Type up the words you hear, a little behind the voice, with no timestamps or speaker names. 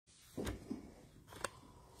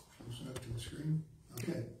screen.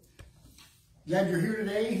 Okay. Glad you're here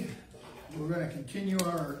today. We're going to continue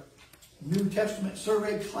our New Testament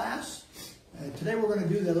survey class. Today we're going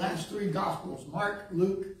to do the last three Gospels, Mark,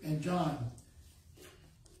 Luke, and John.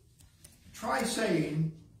 Try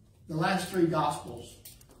saying the last three Gospels.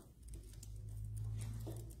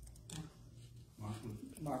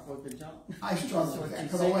 Mark, Luke, and John. I struggle with that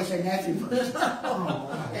because I want to say Matthew first.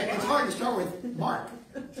 It's hard to start with Mark.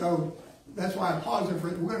 So that's why I paused it for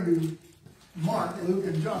it. We're going to do Mark, Luke,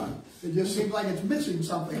 and John. It just seems like it's missing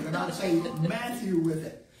something to not say Matthew with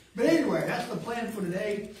it. But anyway, that's the plan for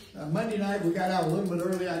today. Monday night, we got out a little bit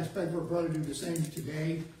early. I expect we'll probably do the same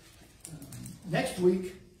today. Next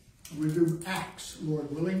week, we'll do Acts,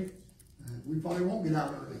 Lord willing. We probably won't get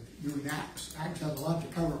out early doing Acts. Acts has a lot to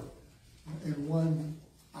cover in 1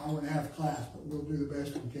 hour and a half class, but we'll do the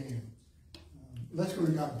best we can. Let's go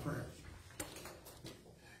to God in prayer.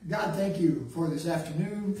 God, thank you for this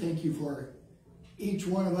afternoon. Thank you for each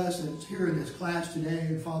one of us that's here in this class today.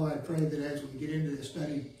 And Father, I pray that as we get into this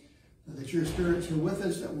study, that your Spirit's here with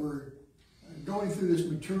us, that we're going through this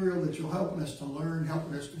material, that you'll help us to learn,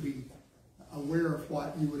 helping us to be aware of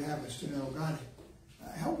what you would have us to know. God,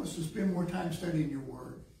 help us to spend more time studying your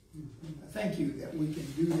word. Thank you that we can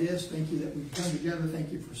do this. Thank you that we've come together.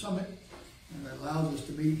 Thank you for Summit, and that allows us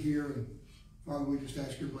to meet here. And Father, we just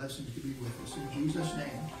ask your blessings to be with us. In Jesus' name,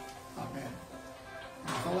 amen. And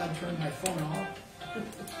I thought I'd turn my phone off.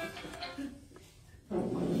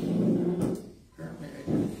 Apparently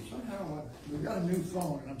I did. Somehow we've got a new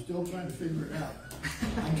phone, and I'm still trying to figure it out.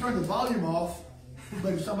 I can turn the volume off,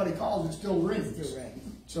 but if somebody calls, it still rings.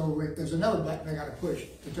 So there's another button I got to push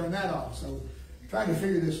to turn that off. So trying to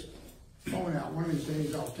figure this phone out. One of these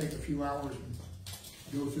days I'll take a few hours and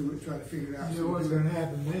go through it and try to figure it out. You know what's going to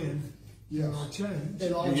happen then? Yes. It'll change.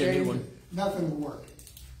 It'll all change. Nothing will work.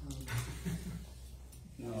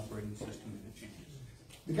 No operating system that changes.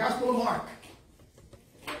 The Gospel of Mark.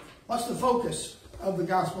 What's the focus of the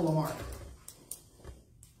Gospel of Mark?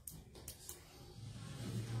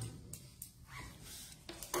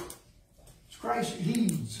 It's Christ's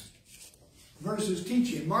deeds versus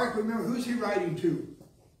teaching. Mark, remember, who's he writing to?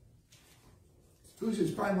 Who's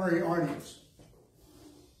his primary audience?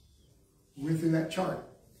 We went through that chart.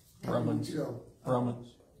 Romans. Romans.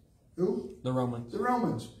 Who? The Romans. The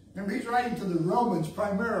Romans. Remember, he's writing to the Romans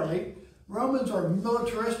primarily. Romans are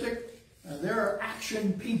militaristic. They're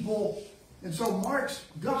action people. And so Mark's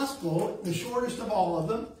gospel, the shortest of all of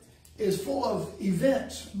them, is full of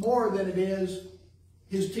events more than it is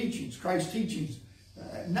his teachings, Christ's teachings.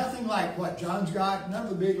 Nothing like what John's got. None of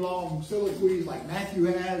the big, long soliloquies like Matthew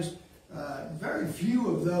has. Very few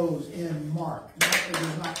of those in Mark.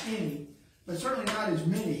 There's not any, but certainly not as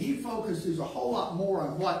many. He focuses a whole lot more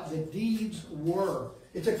on what the deeds were.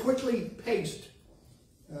 It's a quickly paced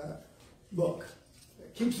book.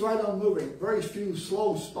 It keeps right on moving. Very few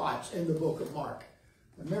slow spots in the book of Mark.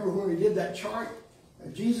 Remember when we did that chart?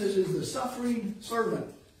 Jesus is the suffering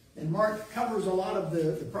servant. And Mark covers a lot of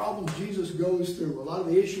the problems Jesus goes through, a lot of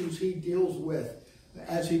the issues he deals with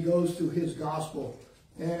as he goes through his gospel.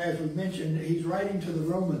 And as we mentioned, he's writing to the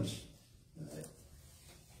Romans.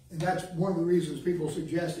 And that's one of the reasons people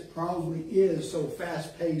suggest it probably is so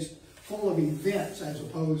fast-paced, full of events as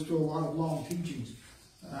opposed to a lot of long teachings.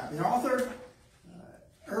 The author,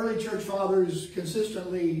 early church fathers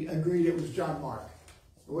consistently agreed it was John Mark.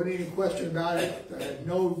 There wasn't any question about it.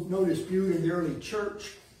 No dispute in the early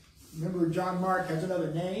church. Remember, John Mark has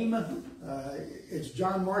another name. It's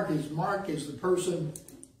John Mark. Mark is the person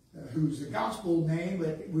who's the gospel name,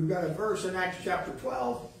 but we've got a verse in Acts chapter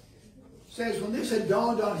 12. It says, when this had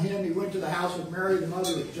dawned on him, he went to the house of Mary, the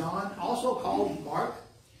mother of John, also called Mark,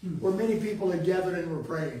 where many people had gathered and were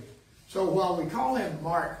praying. So while we call him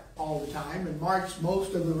Mark all the time, and Mark's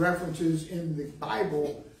most of the references in the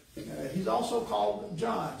Bible, he's also called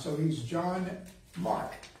John. So he's John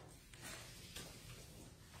Mark.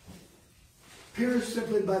 Appears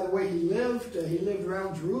simply by the way he lived. He lived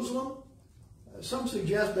around Jerusalem. Some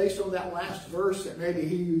suggest, based on that last verse, that maybe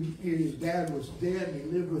his dad was dead and he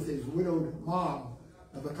lived with his widowed mom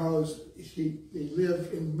because he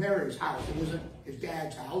lived in Mary's house. It isn't his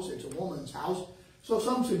dad's house, it's a woman's house. So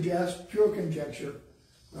some suggest, pure conjecture,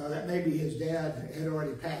 that maybe his dad had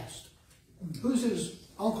already passed. Who's his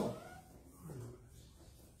uncle?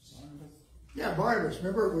 Yeah, Barnabas.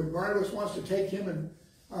 Remember when Barnabas wants to take him and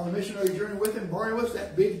on a missionary journey with him? Barnabas,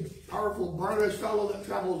 that big, powerful Barnabas fellow that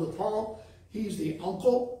travels with Paul. He's the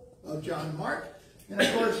uncle of John Mark. And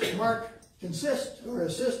of course, Mark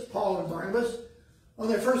assists Paul and Barnabas on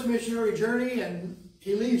their first missionary journey, and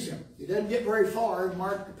he leaves him. He doesn't get very far.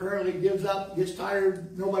 Mark apparently gives up, gets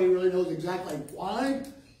tired. Nobody really knows exactly why.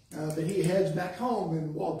 But he heads back home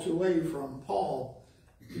and walks away from Paul.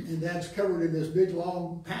 And that's covered in this big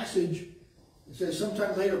long passage. It says,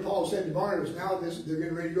 sometime later Paul said to Barnabas, now they're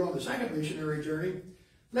getting ready to go on the second missionary journey,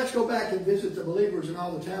 let's go back and visit the believers in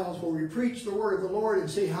all the towns where we preach the word of the Lord and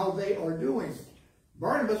see how they are doing.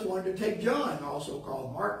 Barnabas wanted to take John, also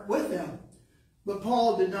called Mark, with them. But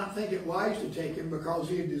Paul did not think it wise to take him because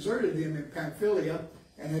he had deserted them in Pamphylia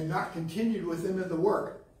and had not continued with them in the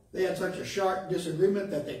work. They had such a sharp disagreement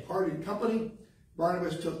that they parted company.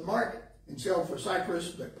 Barnabas took Mark and sailed for Cyprus,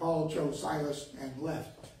 but Paul chose Silas and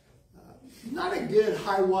left. Not a good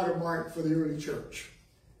high water mark for the early church.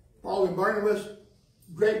 Paul and Barnabas,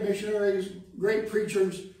 great missionaries, great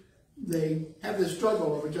preachers, they have this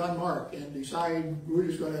struggle over John Mark and decide we're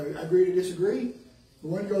just going to agree to disagree.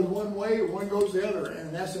 One goes one way, one goes the other. And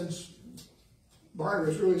in essence,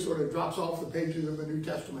 Barnabas really sort of drops off the pages of the New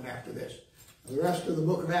Testament after this. The rest of the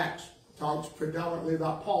book of Acts talks predominantly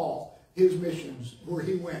about Paul, his missions, where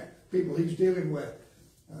he went, people he's dealing with.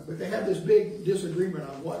 But they have this big disagreement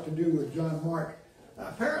on what to do with John Mark.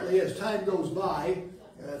 Apparently, as time goes by,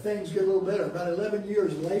 things get a little better. About 11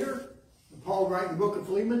 years later, Paul, writing the book of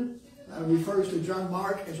Philemon, refers to John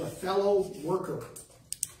Mark as a fellow worker.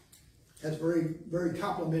 That's a very, very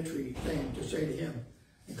complimentary thing to say to him.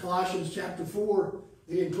 In Colossians chapter 4,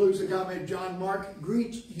 he includes the comment, John Mark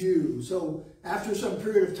greets you. So after some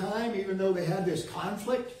period of time, even though they had this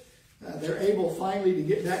conflict, they're able finally to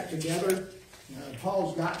get back together.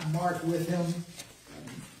 Paul's got Mark with him.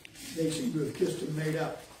 They seem to have kissed and made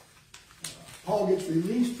up. Paul gets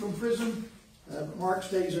released from prison, but Mark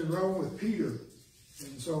stays in Rome with Peter.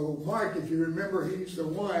 And so Mark, if you remember, he's the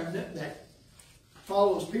one that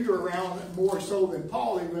follows Peter around more so than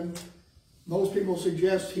Paul even. Most people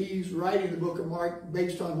suggest he's writing the book of Mark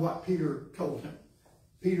based on what Peter told him.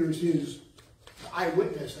 Peter's his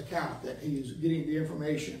eyewitness account that he's getting the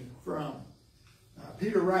information from.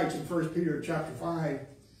 Peter writes in 1 Peter chapter 5,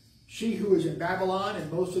 she who is in Babylon,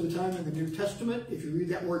 and most of the time in the New Testament, if you read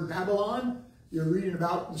that word Babylon, you're reading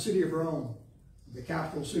about the city of Rome, the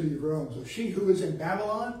capital city of Rome. So she who is in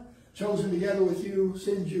Babylon, chosen together with you,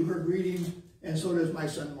 sends you her greetings, and so does my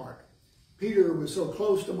son Mark. Peter was so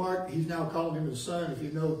close to Mark, he's now calling him his son. If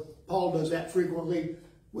you know, Paul does that frequently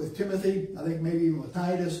with Timothy, I think maybe even with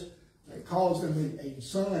Titus. He calls them a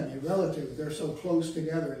son, a relative. They're so close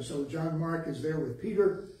together. And so John Mark is there with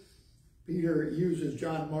Peter. Peter uses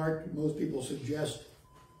John Mark, most people suggest,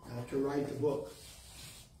 to write the book.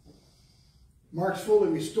 Mark's fully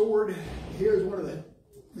restored. Here's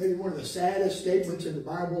maybe one of the saddest statements in the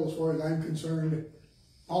Bible as far as I'm concerned.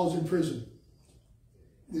 Paul's in prison.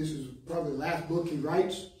 This is probably the last book he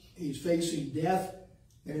writes. He's facing death,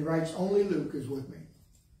 and he writes, only Luke is with me.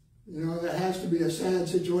 You know, that has to be a sad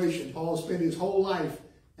situation. Paul spent his whole life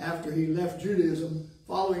after he left Judaism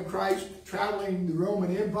following Christ, traveling the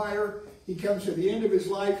Roman Empire. He comes to the end of his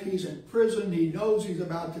life. He's in prison. He knows he's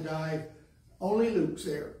about to die. Only Luke's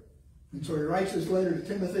there. And so he writes this letter to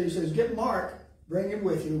Timothy. He says, get Mark, bring him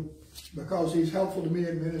with you, because he's helpful to me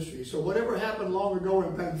in ministry. So whatever happened long ago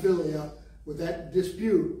in Pamphylia with that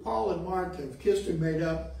dispute, Paul and Mark have kissed and made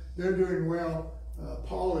up. They're doing well.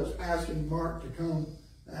 Paul is asking Mark to come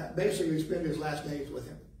basically spend his last days with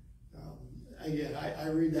him. Again, I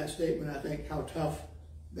read that statement, I think how tough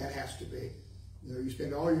that has to be. You know, you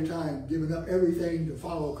spend all your time giving up everything to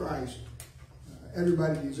follow Christ.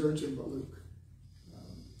 Everybody deserts him but Luke.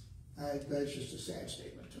 That's just a sad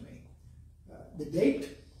statement to me. The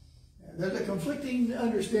date, there's a conflicting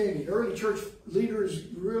understanding. Early church leaders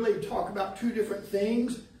really talk about two different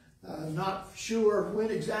things. Not sure when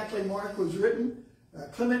exactly Mark was written.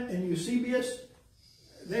 Clement and Eusebius,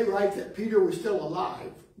 they write that Peter was still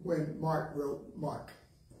alive when Mark wrote Mark.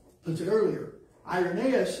 Puts it earlier.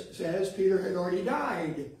 Irenaeus says Peter had already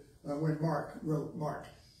died when Mark wrote Mark.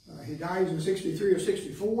 He dies in 63 or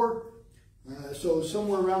 64. So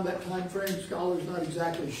somewhere around that time frame, scholars not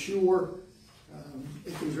exactly sure.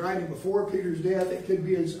 If he's writing before Peter's death, it could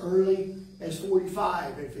be as early as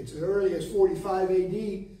 45. If it's as early as 45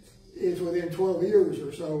 AD, it's within 12 years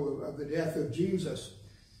or so of the death of Jesus.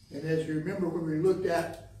 And as you remember when we looked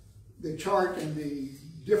at the chart and the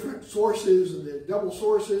different sources and the double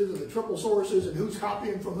sources and the triple sources and who's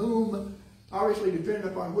copying from whom, obviously depending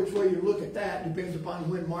upon which way you look at that, depends upon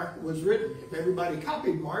when Mark was written. If everybody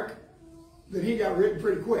copied Mark, then he got written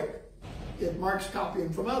pretty quick. If Mark's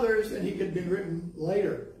copying from others, then he could have been written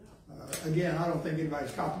later. Again, I don't think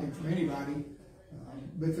anybody's copying from anybody,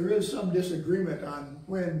 but there is some disagreement on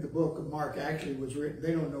when the book of Mark actually was written.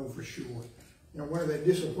 They don't know for sure. You know, one of the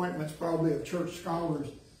disappointments probably of church scholars,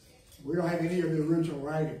 we don't have any of the original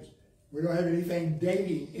writings. We don't have anything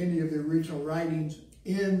dating any of the original writings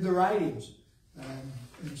in the writings.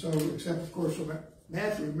 And so, except of course from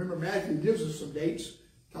Matthew. Remember, Matthew gives us some dates,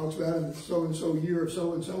 talks about in the so-and-so year of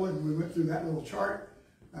so-and-so, and we went through that little chart.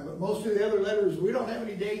 But most of the other letters, we don't have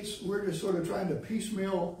any dates. We're just sort of trying to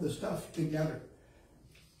piecemeal the stuff together.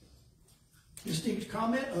 Distinct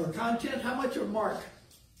comment or content, how much of Mark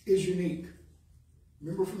is unique?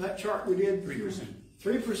 Remember from that chart we did? 3%.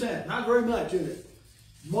 3%, not very much, is it?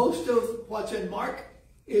 Most of what's in Mark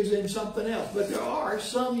is in something else. But there are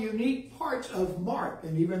some unique parts of Mark,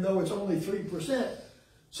 and even though it's only 3%,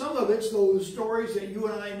 some of it's those stories that you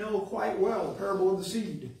and I know quite well. The parable of the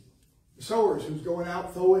seed. The sowers who's going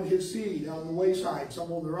out throwing his seed on the wayside.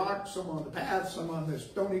 Some on the rock, some on the path, some on the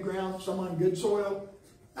stony ground, some on good soil.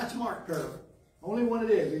 That's Mark parable. Only one it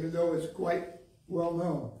is, even though it's quite well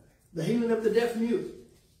known. The healing of the deaf mute.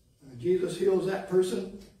 Jesus heals that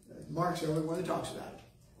person. Mark's the only one that talks about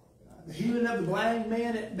it. The healing of the blind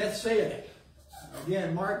man at Bethsaida.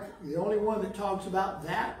 Again, Mark, the only one that talks about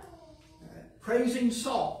that. Praising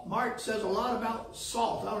salt. Mark says a lot about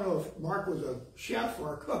salt. I don't know if Mark was a chef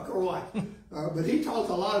or a cook or what, but he talks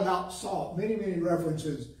a lot about salt. Many, many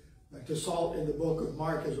references to salt in the book of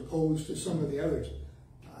Mark as opposed to some of the others.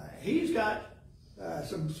 He's got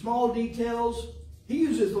some small details. He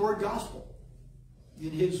uses the word gospel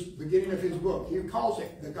in his beginning of his book. He calls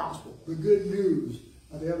it the gospel, the good news.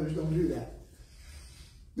 The others don't do that.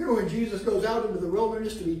 Remember when Jesus goes out into the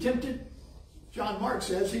wilderness to be tempted? John Mark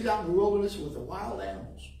says he's out in the wilderness with the wild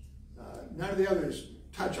animals. None of the others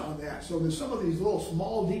touch on that. So there's some of these little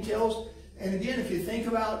small details. And again, if you think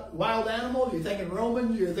about wild animals, you're thinking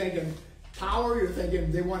Romans, you're thinking power, you're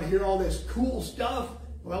thinking they want to hear all this cool stuff.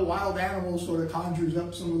 Well, wild animals sort of conjures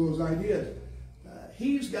up some of those ideas.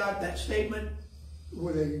 He's got that statement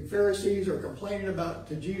where the Pharisees are complaining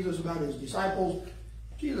to Jesus about his disciples.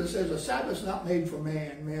 Jesus says, a Sabbath's not made for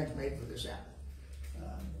man, man's made for the Sabbath.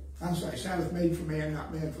 I'm sorry, Sabbath made for man,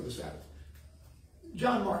 not man for the Sabbath.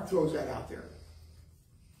 John Mark throws that out there.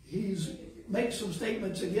 He makes some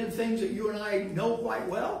statements, again, things that you and I know quite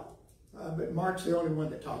well, but Mark's the only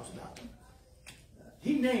one that talks about them.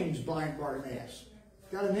 He names blind Bartimaeus.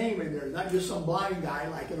 Got a name in there, not just some blind guy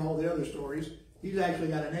like in all the other stories. He's actually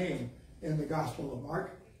got a name in the Gospel of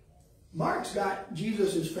Mark. Mark's got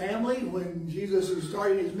Jesus' family. When Jesus is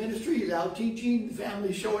starting his ministry, he's out teaching, the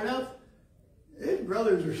family's showing up. His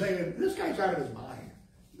brothers are saying, this guy's out of his mind.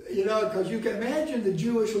 You know, because you can imagine the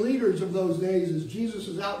Jewish leaders of those days as Jesus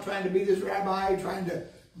is out trying to be this rabbi, trying to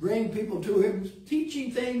bring people to him,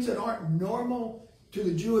 teaching things that aren't normal to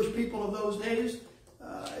the Jewish people of those days.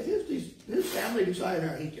 His family decided,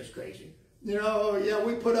 oh, he's just crazy. You know, yeah,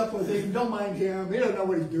 we put up with him, don't mind him, he doesn't know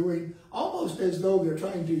what he's doing. Almost as though they're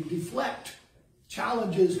trying to deflect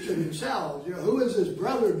challenges to themselves. You know, who is this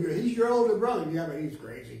brother of yours? He's your older brother. Yeah, but he's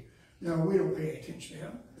crazy. No, we don't pay attention to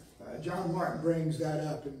him. John Mark brings that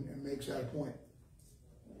up and makes that a point.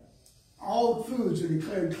 All foods are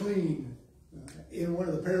declared clean. In one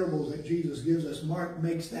of the parables that Jesus gives us, Mark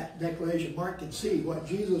makes that declaration. Mark could see what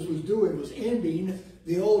Jesus was doing was ending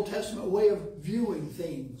the Old Testament way of viewing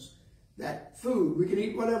things. That food, we can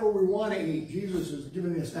eat whatever we want to eat. Jesus is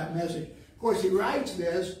giving us that message. Of course, he writes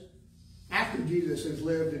this after Jesus has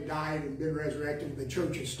lived and died and been resurrected and the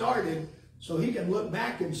church has started, so he can look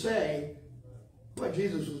back and say, what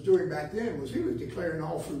Jesus was doing back then was he was declaring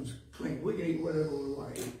all foods clean. We can eat whatever we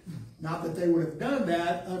want to eat. Not that they would have done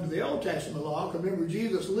that under the Old Testament law. Because remember,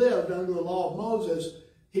 Jesus lived under the law of Moses.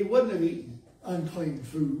 He wouldn't have eaten unclean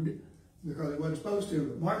food because he wasn't supposed to.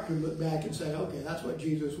 But Mark could look back and say, okay, that's what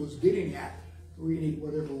Jesus was getting at. We can eat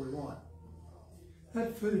whatever we want.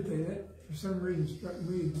 That food thing, that for some reason struck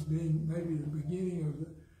me as being maybe the beginning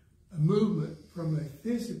of a movement from a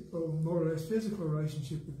physical, more or less physical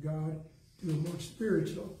relationship with God to a more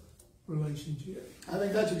spiritual relationship. I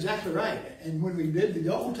think that's exactly right. And when we did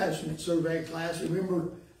the Old Testament survey class,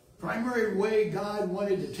 remember, primary way God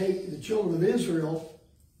wanted to take the children of Israel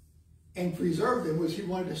and preserve them was he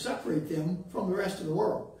wanted to separate them from the rest of the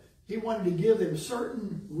world. He wanted to give them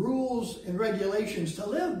certain rules and regulations to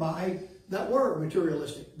live by that were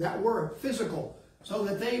materialistic, that were physical, so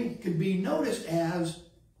that they could be noticed as,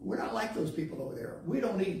 we're not like those people over there. We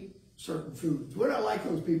don't eat certain foods. We're not like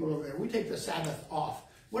those people over there. We take the Sabbath off.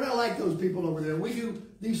 We're not like those people over there. We do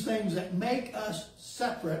these things that make us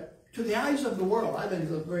separate to the eyes of the world. I think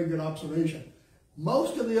it's a very good observation.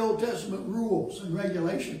 Most of the Old Testament rules and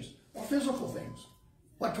regulations are physical things.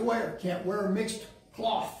 What to wear. Can't wear mixed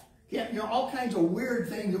cloth. Can't, all kinds of weird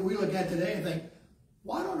things that we look at today and think,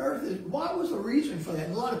 what on earth what was the reason for that?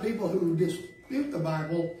 And a lot of people who dispute the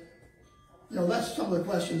Bible, that's some of the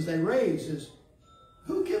questions they raise is,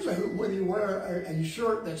 Who gives a hoot whether you wear a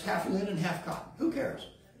shirt that's half linen, half cotton? Who cares?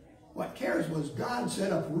 What cares was God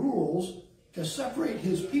set up rules to separate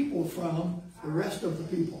his people from the rest of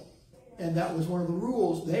the people. And that was one of the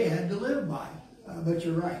rules they had to live by. But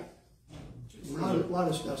you're right. A lot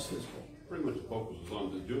of stuff's physical. Pretty much the focus was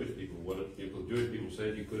on the Jewish people. What the Jewish people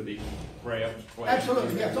said you couldn't eat crabs.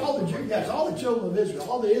 Absolutely, yes. All the children of Israel,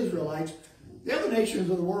 all the Israelites, the other nations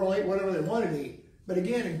of the world ate whatever they wanted to eat. But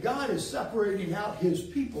again, God is separating out his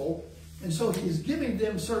people, and so he's giving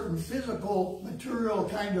them certain physical, material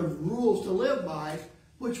kind of rules to live by,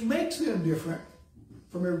 which makes them different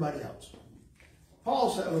from everybody else.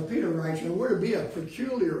 Paul said, or Peter writes, we're to be a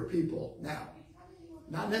peculiar people now.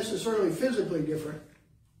 Not necessarily physically different,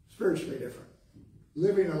 spiritually different.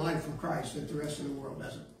 Living a life for Christ that the rest of the world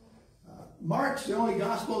doesn't. Mark's the only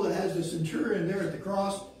gospel that has the centurion there at the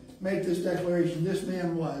cross make this declaration, this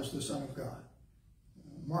man was the Son of God.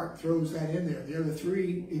 Mark throws that in there. The other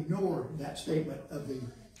three ignore that statement of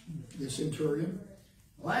the centurion.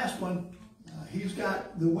 The last one, he's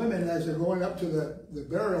got the women as they're going up to the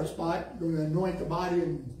burial spot, going to anoint the body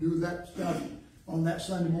and do that stuff on that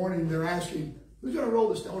Sunday morning. They're asking, who's going to roll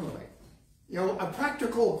the stone away? You know, a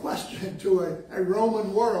practical question to a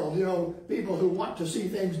Roman world, you know, people who want to see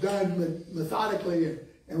things done methodically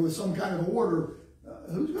and with some kind of order.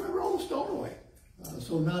 Who's going to roll the stone away?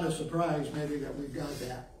 So not a surprise maybe that we've got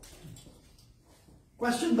that.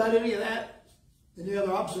 Question about any of that? Any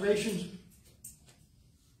other observations?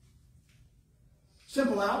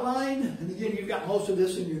 Simple outline, and again, you've got most of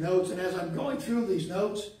this in your notes, and as I'm going through these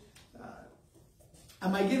notes,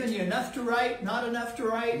 am I giving you enough to write, not enough to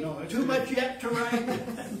write, no, too much yet to write?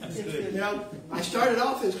 You know, I started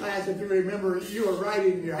off this class, if you remember, you were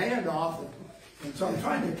writing your hand off, and so I'm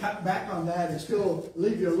trying to cut back on that and still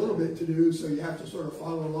leave you a little bit to do, so you have to sort of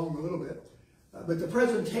follow along a little bit. But the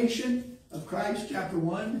presentation of Christ, chapter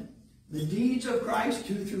 1, the deeds of Christ,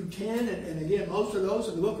 2 through 10, and again, most of those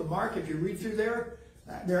in the book of Mark, if you read through there,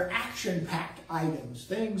 they're action-packed items,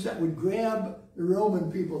 things that would grab the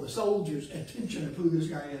Roman people, the soldiers' attention of who this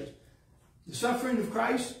guy is. The suffering of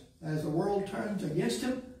Christ as the world turns against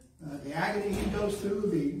him, the agony he goes through,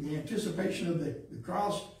 the anticipation of the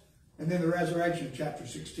cross, and then the resurrection of chapter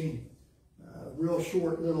 16. Real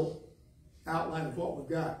short little outline of what we've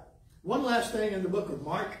got. One last thing in the book of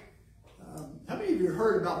Mark. How many of you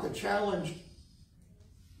heard about the challenge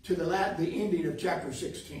to the ending of chapter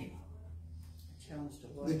 16? Challenge to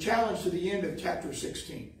what? The challenge to the end of chapter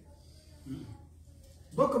 16.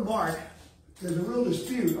 Book of Mark, there's a real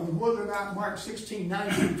dispute on whether or not Mark 16,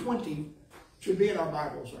 9 through 20 should be in our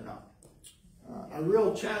Bibles or not. A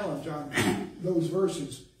real challenge on those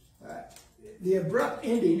verses. The abrupt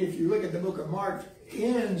ending, if you look at the book of Mark,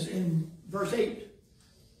 ends in verse 8.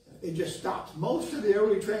 It just stops. Most of the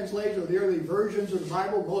early translations, or the early versions of the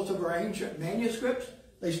Bible, most of our ancient manuscripts,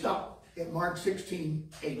 they stop at Mark 16,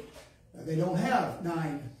 8. They don't have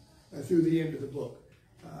 9 through the end of the book.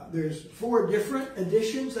 There's 4 different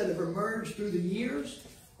editions that have emerged through the years.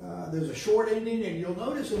 There's a short ending, and you'll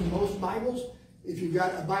notice in most Bibles, if you've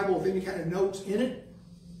got a Bible with any kind of notes in it,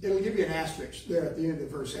 it'll give you an asterisk there at the end of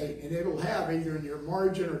verse 8, and it'll have either in your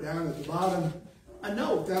margin or down at the bottom a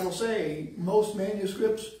note that'll say most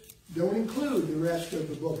manuscripts don't include the rest of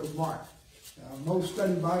the book of Mark. Most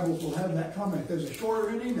study Bibles will have that comment. There's a shorter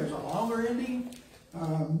ending, there's a longer ending.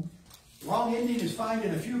 Long ending is found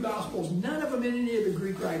in a few Gospels, none of them in any of the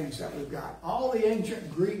Greek writings that we've got. All the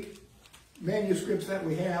ancient Greek manuscripts that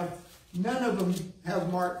we have, none of them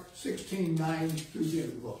have Mark 16, 9 through the end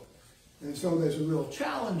of the book. And so there's a real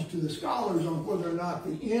challenge to the scholars on whether or not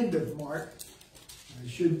the end of Mark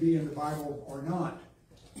should be in the Bible or not.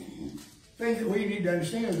 The thing that we need to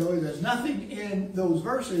understand, though, is there's nothing in those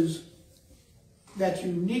verses that's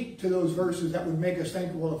unique to those verses that would make us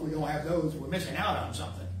think, well, if we don't have those, we're missing out on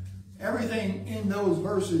something. Everything in those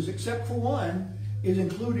verses, except for one, is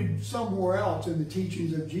included somewhere else in the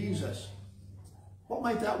teachings of Jesus. What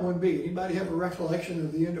might that one be? Anybody have a recollection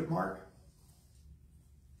of the end of Mark?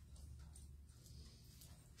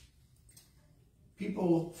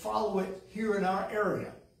 People follow it here in our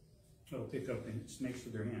area. So pick up the snakes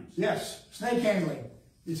with their hands. Yes, snake handling.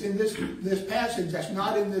 It's in this passage that's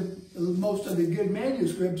not in the most of the good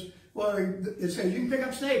manuscripts. Well, it says you can pick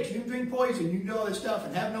up snakes, you can drink poison, you can do all this stuff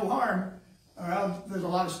and have no harm. There's a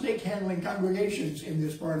lot of snake handling congregations in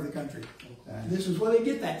this part of the country. This is where they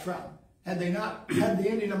get that from. Had they not had the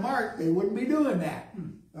ending of Mark, they wouldn't be doing that.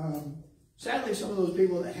 Sadly, some of those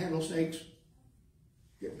people that handle snakes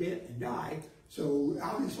get bit and die. So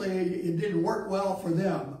obviously it didn't work well for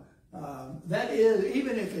them. That is,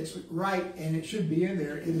 even if it's right and it should be in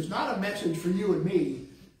there, it is not a message for you and me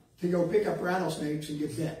to go pick up rattlesnakes and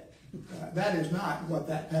get bit. That is not what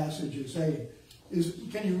that passage is saying.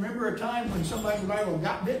 Can you remember a time when somebody in the Bible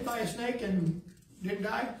got bit by a snake and didn't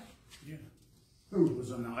die? Yeah. Who? It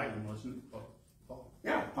was on the island, wasn't it? Paul.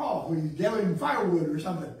 Yeah, Paul, when he's dealing firewood or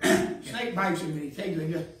something. Snake bites him and he takes it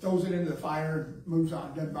and just throws it into the fire and moves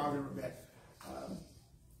on. Doesn't bother him a bit.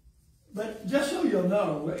 But just so you'll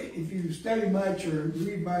know, if you study much or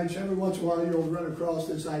read much, every once in a while you'll run across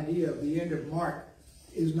this idea of the end of Mark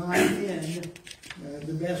is not in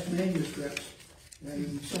the best manuscripts.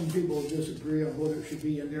 And some people disagree on whether it should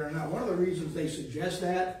be in there or not. One of the reasons they suggest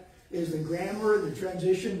that is the grammar, the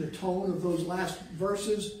transition, the tone of those last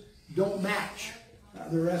verses don't match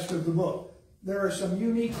the rest of the book. There are some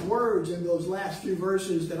unique words in those last few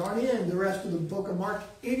verses that aren't in the rest of the book of Mark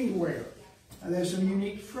anywhere. There's some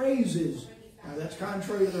unique phrases that's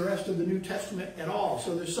contrary to the rest of the New Testament at all.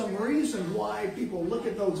 So there's some reason why people look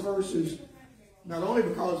at those verses, not only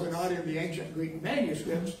because they're not in the ancient Greek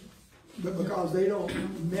manuscripts, but because they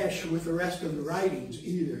don't mesh with the rest of the writings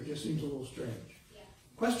either. It just seems a little strange.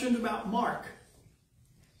 Questions about Mark?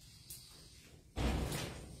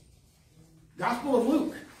 Gospel of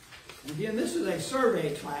Luke. Again, this is a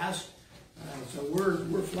survey class, so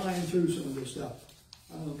we're flying through some of this stuff.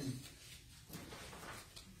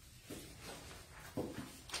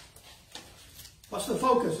 What's the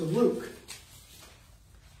focus of Luke?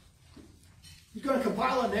 He's going to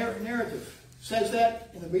compile a narrative. Says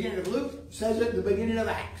that in the beginning of Luke, says it in the beginning of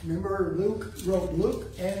Acts. Remember, Luke wrote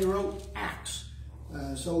Luke and he wrote Acts.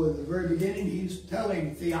 So in the very beginning, he's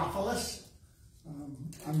telling Theophilus,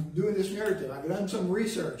 I'm doing this narrative. I've done some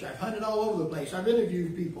research. I've hunted all over the place. I've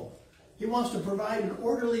interviewed people. He wants to provide an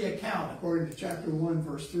orderly account according to chapter 1,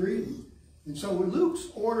 verse 3. And so Luke's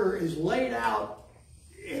order is laid out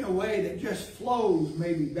in a way that just flows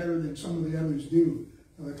maybe better than some of the others do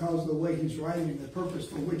because of the way he's writing and the purpose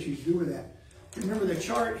for which he's doing that. Remember the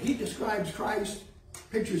chart, he describes Christ,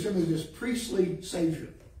 pictures him as this priestly Savior.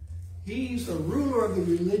 He's the ruler of the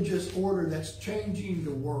religious order that's changing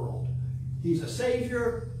the world. He's a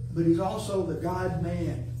Savior, but he's also the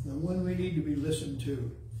God-man, the one we need to be listened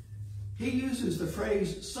to. He uses the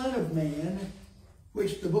phrase Son of Man,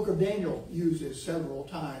 which the book of Daniel uses several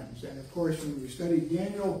times. And of course, when we study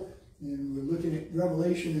Daniel, and we're looking at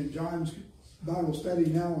Revelation and John's Bible study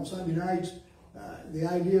now on Sunday nights, the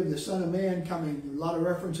idea of the Son of Man coming, a lot of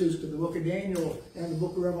references to the book of Daniel and the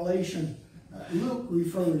book of Revelation. Luke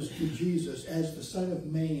refers to Jesus as the Son of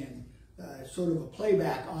Man, sort of a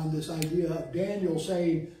playback on this idea of Daniel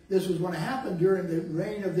saying this was going to happen during the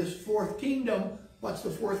reign of this fourth kingdom. What's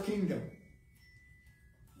the fourth kingdom?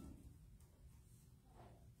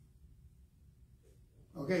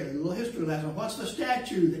 Okay, a little history lesson. What's the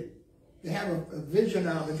statue that they have a vision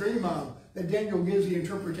of, a dream of, that Daniel gives the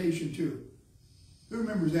interpretation to? Who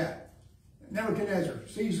remembers that? Nebuchadnezzar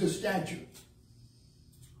sees this statue.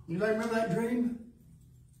 Anybody remember that dream?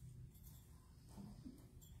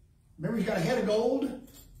 Remember he's got a head of gold,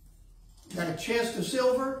 got a chest of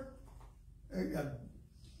silver, a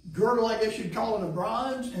girdle, I guess you'd call it, of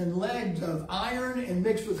bronze, and legs of iron and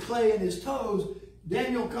mixed with clay in his toes.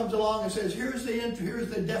 Daniel comes along and says, here's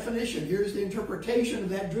the definition, here's the interpretation of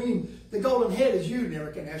that dream. The golden head is you,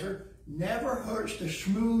 Nebuchadnezzar. Never hurts to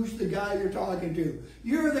schmooze the guy you're talking to.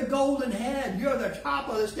 You're the golden head. You're the top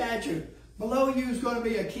of the statue. Below you is going to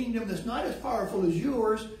be a kingdom that's not as powerful as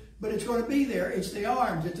yours, but it's going to be there. It's the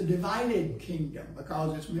arms. It's a divided kingdom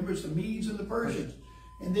because it's the Medes and the Persians.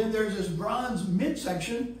 And then there's this bronze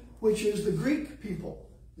midsection, which is the Greek people.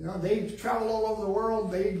 You know, they travel all over the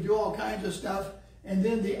world. They do all kinds of stuff. And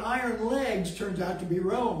then the iron legs turns out to be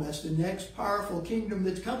Rome. That's the next powerful kingdom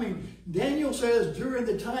that's coming. Daniel says during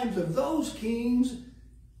the times of those kings,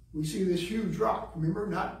 we see this huge rock. Remember,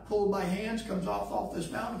 not pulled by hands, comes off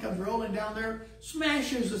this mountain, comes rolling down there,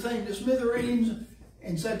 smashes the thing to smithereens,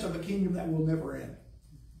 and sets up a kingdom that will never end.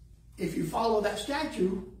 If you follow that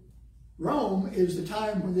statue, Rome is the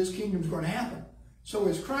time when this kingdom's going to happen. So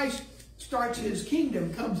as Christ starts his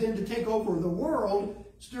kingdom, comes in to take over the world,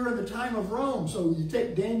 it's during the time of Rome. So you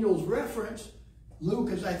take Daniel's reference,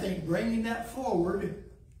 Luke is, I think, bringing that forward.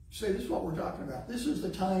 Say, this is what we're talking about. This is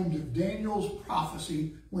the times of Daniel's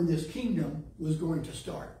prophecy when this kingdom was going to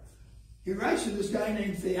start. He writes to this guy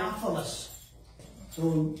named Theophilus.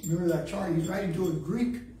 So remember that chart. He's writing to a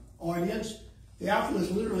Greek audience.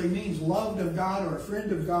 Theophilus literally means loved of God or a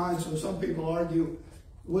friend of God. So some people argue,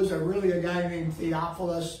 was there really a guy named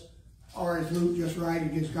Theophilus? Or is Luke just writing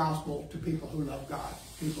his gospel to people who love God,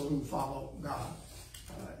 people who follow God?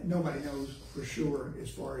 Nobody knows for sure as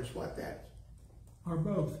far as what that. Or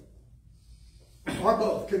both. Or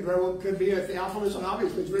both. Could be a Theophilus, and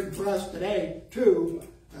obviously it's written for us today, too.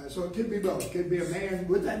 So it could be both. It could be a man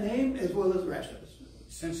with that name as well as the rest of us.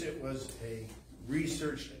 Since it was a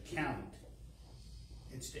researched account,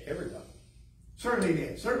 it's to everybody. Certainly it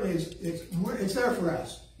is. Certainly it's there for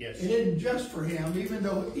us. Yes. It isn't just for him,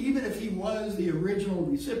 even if he was the original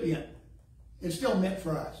recipient, it's still meant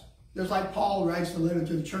for us. Just like Paul writes the letter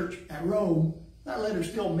to the church at Rome, that letter's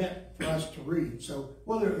still meant for us to read. So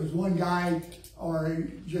whether it was one guy or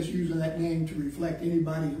just using that name to reflect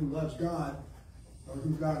anybody who loves God or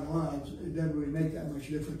who God loves, it doesn't really make that much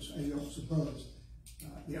difference, I don't suppose.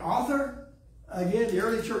 The author, again, the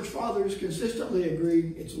early church fathers consistently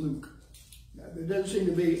agree it's Luke. There doesn't seem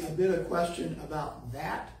to be a bit of question about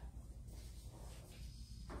that.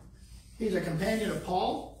 He's a companion of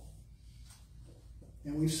Paul,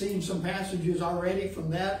 and we've seen some passages already from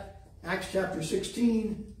that. Acts chapter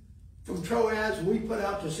 16, from Troas we put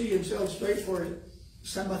out to sea and sailed straight for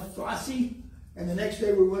Samothrace, and the next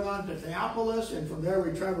day we went on to Theopolis, and from there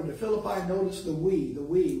we traveled to Philippi. Notice the we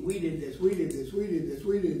did this, we did this, we did this,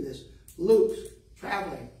 we did this. Luke's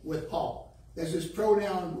traveling with Paul. There's this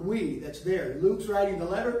pronoun we that's there. Luke's writing the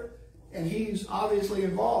letter, and he's obviously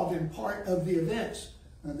involved in part of the events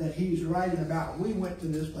that he's writing about. We went to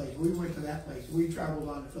this place, we went to that place, we traveled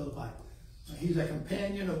on to Philippi. He's a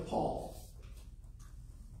companion of Paul.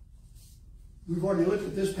 We've already looked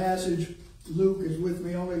at this passage. Luke is with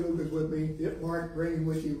me, only Luke is with me. Mark, bring him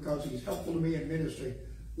with you because he's helpful to me in ministry.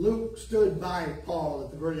 Luke stood by Paul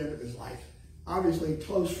at the very end of his life. Obviously,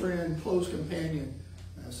 close friend, close companion,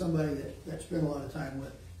 somebody that spent a lot of time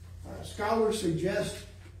with. Scholars suggest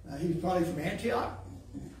he's probably from Antioch.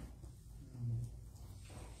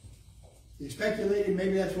 He speculated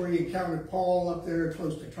maybe that's where he encountered Paul up there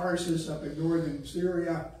close to Tarsus, up in northern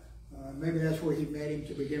Syria. Maybe that's where he met him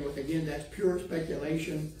to begin with. Again, that's pure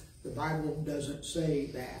speculation. The Bible doesn't say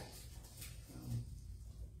that.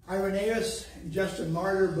 Irenaeus and Justin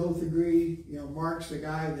Martyr both agree. Mark's the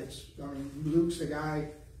guy Luke's the guy.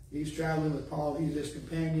 He's traveling with Paul. He's his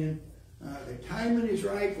companion. The timing is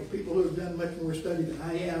right for people who have done much more study than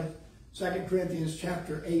I have. 2 Corinthians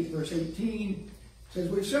chapter 8, verse 18 says,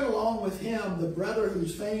 we've sent along with him the brother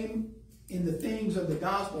whose fame in the things of the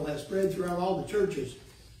gospel has spread throughout all the churches.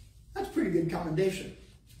 That's pretty good commendation.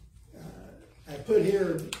 I put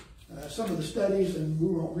here some of the studies, and we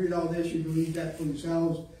won't read all this. You can read that for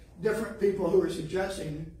yourselves. Different people who are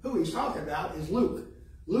suggesting who he's talking about is Luke.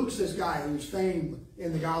 Luke's this guy whose fame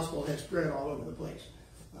in the gospel has spread all over the place.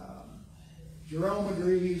 Jerome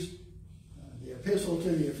agrees. The epistle to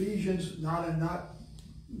the Ephesians, not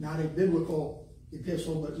a biblical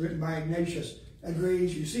epistle, but written by Ignatius,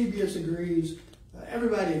 agrees. Eusebius agrees.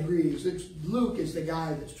 Everybody agrees. Luke is the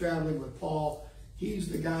guy that's traveling with Paul. He's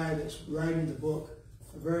the guy that's writing the book.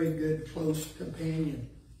 A very good, close companion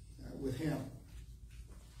with him.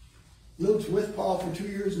 Luke's with Paul for 2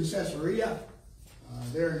 years in Caesarea.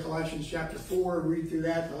 There in Colossians chapter 4, read through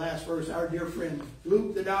that, the last verse. Our dear friend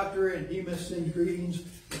Luke, the doctor, and Demas send greetings.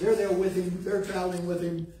 They're there with him. They're traveling with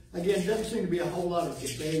him. Again, doesn't seem to be a whole lot of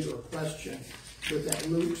debate or question with that.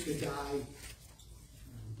 Luke's the guy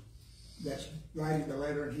that's writing the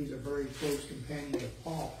letter, and he's a very close companion of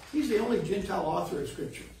Paul. He's the only Gentile author of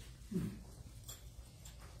Scripture.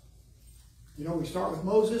 We start with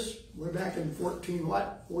Moses. We're back in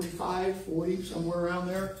 45, 40, somewhere around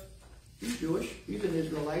there. He's Jewish. He's an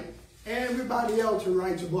Israelite. Everybody else who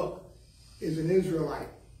writes a book is an Israelite,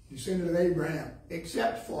 descendant of Abraham,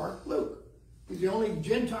 except for Luke. He's the only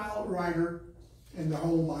Gentile writer in the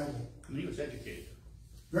whole Bible. And he was educated.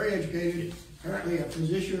 Very educated. Apparently a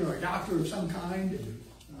physician or a doctor of some kind.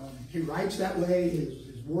 He writes that way.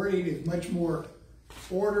 His wording is much more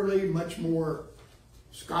orderly, much more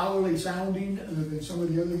scholarly sounding than some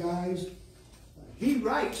of the other guys. He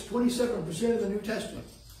writes 27% of the New Testament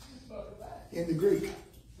in the Greek.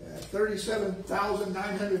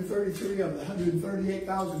 37,933 of the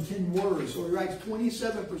 138,010 words. So he writes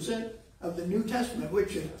 27% of the New Testament,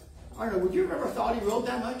 which, I don't know, would you have ever thought he wrote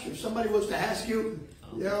that much? If somebody was to ask you,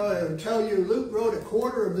 tell you Luke wrote a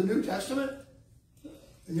quarter of the New Testament,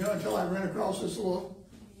 until I ran across this little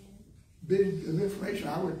bit of information,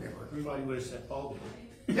 I would never. Everybody would have said Paul did.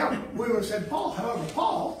 Yeah, we would have said Paul. However,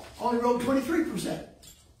 Paul only wrote 23%.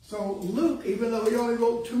 So Luke, even though he only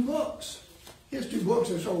wrote 2 books, his 2 books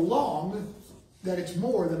are so long that it's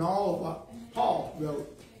more than all of what Paul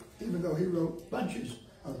wrote, even though he wrote bunches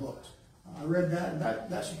of books. I read that, and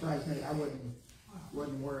that surprised me. I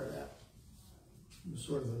wasn't aware of that. It was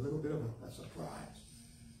sort of a little bit of a surprise.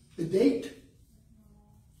 The date,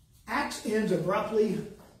 Acts ends abruptly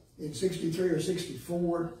in 63 or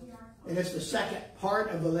 64, and it's the second part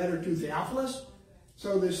of the letter to Theophilus.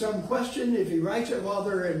 So there's some question if he writes it while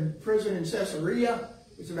they're in prison in Caesarea,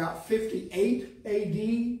 it's about 58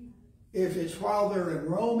 AD. If it's while they're in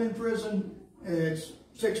Rome in prison, it's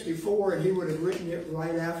 64, and he would have written it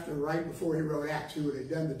right before he wrote Acts. He would have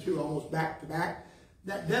done the two almost back to back.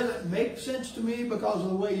 That doesn't make sense to me because of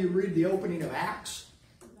the way you read the opening of Acts.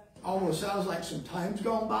 Almost sounds like some time's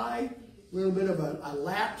gone by, a little bit of a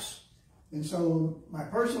lapse. And so my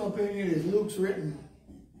personal opinion is Luke's written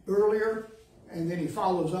earlier, and then he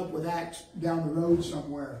follows up with Acts down the road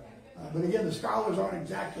somewhere. But again, the scholars aren't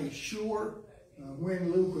exactly sure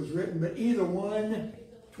when Luke was written, but either one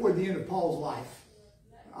toward the end of Paul's life.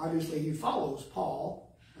 Obviously, he follows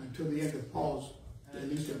Paul until the end of Paul's, at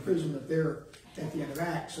least imprisonment there at the end of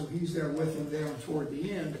Acts. So he's there with him there toward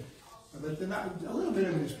the end. But there's a little bit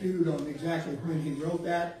of a dispute on exactly when he wrote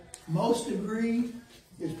that. Most agree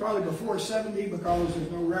it's probably before 70 because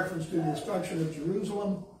there's no reference to the destruction of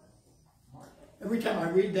Jerusalem. Every time I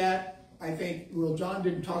read that, I think, well, John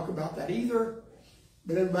didn't talk about that either.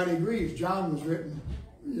 But everybody agrees John was written,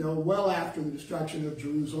 well after the destruction of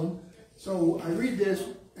Jerusalem. So I read this,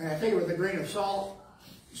 and I take it with a grain of salt.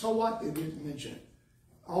 So what? They didn't mention it.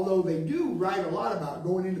 Although they do write a lot about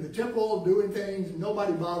going into the temple, doing things,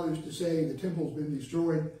 nobody bothers to say the temple's been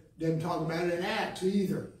destroyed. Doesn't talk about it in Acts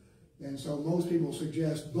either. And so most people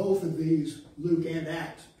suggest both of these, Luke and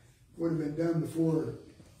Acts, would have been done before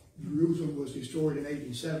Jerusalem was destroyed in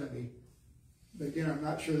AD 70. But again, I'm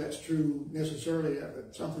not sure that's true necessarily,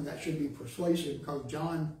 but something that should be persuasive because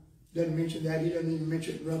John doesn't mention that. He doesn't even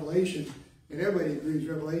mention Revelation. And everybody agrees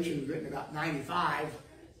Revelation was written about 95.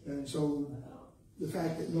 And so the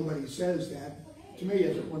fact that nobody says that, to me,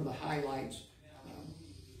 isn't one of the highlights.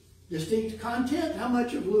 Distinct content, how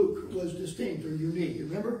much of Luke was distinct or unique? You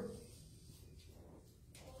remember?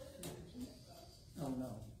 Oh, no.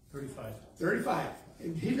 35. 35.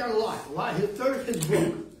 He's got a lot. A third of his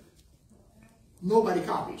book, nobody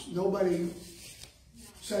copies. Nobody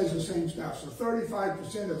says the same stuff. So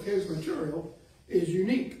 35% of his material is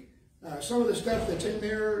unique. Some of the stuff that's in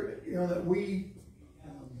there, that we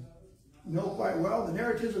know quite well, the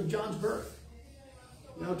narratives of John's birth.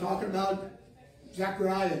 Talking about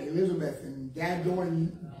Zechariah and Elizabeth and Dad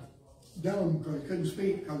going dumb because he couldn't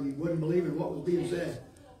speak because he wouldn't believe in what was being said.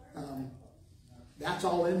 That's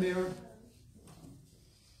all in there.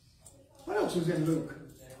 What else is in Luke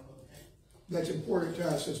that's important to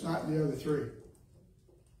us that's not in the other three?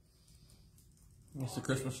 It's the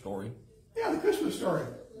Christmas story. Yeah, the Christmas story.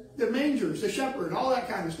 The mangers, the shepherd, all that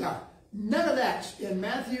kind of stuff. None of that's in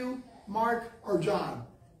Matthew, Mark, or John.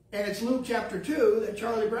 And it's Luke chapter 2 that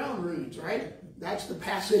Charlie Brown reads, right? That's the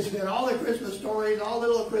passage in all the Christmas stories, all the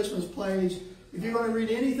little Christmas plays. If you're going to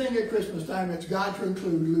read anything at Christmas time, it's got to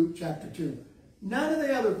include Luke chapter 2. None of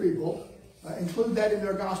the other people include that in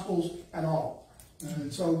their Gospels at all.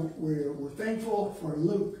 And so we're thankful for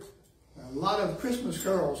Luke. A lot of Christmas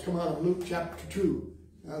carols come out of Luke chapter 2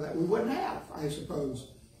 that we wouldn't have, I suppose,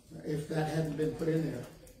 if that hadn't been put in there.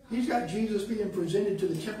 He's got Jesus being presented to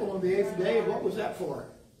the temple on the 8th day. What was that for?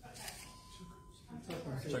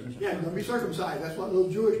 Yeah, to be circumcised. That's what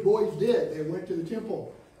little Jewish boys did. They went to the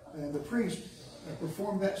temple, and the priest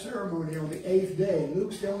performed that ceremony on the 8th day.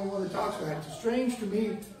 Luke's the only one that talks about it. It's strange to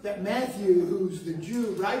me that Matthew, who's the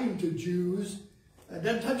Jew writing to Jews,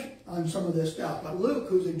 doesn't touch on some of this stuff. But Luke,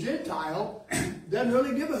 who's a Gentile, doesn't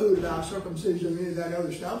really give a hoot about circumcision or any of that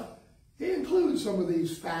other stuff. He includes some of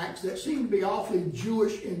these facts that seem to be awfully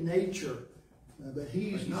Jewish in nature. But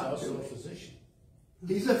he's not also Jewish. a physician.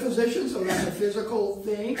 He's a physician, so that's a physical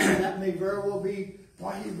thing, and that may very well be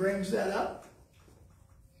why he brings that up.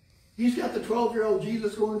 He's got the 12-year-old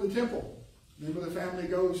Jesus going to the temple. Remember, the family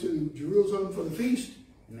goes to Jerusalem for the feast.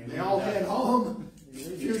 They all head home. A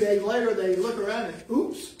few days later, they look around and,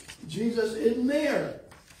 oops, Jesus isn't there.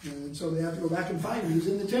 And so they have to go back and find him. He's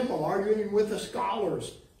in the temple arguing with the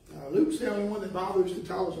scholars. Luke's the only one that bothers to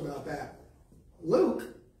tell us about that. Luke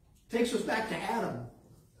takes us back to Adam,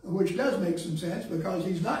 which does make some sense because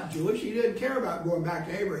he's not Jewish. He didn't care about going back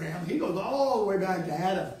to Abraham. He goes all the way back to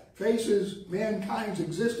Adam, traces mankind's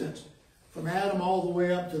existence from Adam all the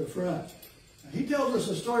way up to the front. He tells us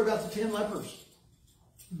a story about the 10 lepers.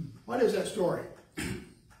 What is that story?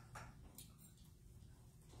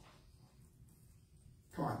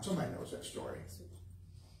 Come on, somebody knows that story.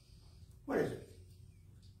 What is it?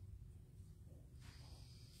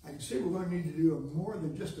 I can see we're going to need to do more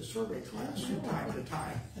than just a survey class from time to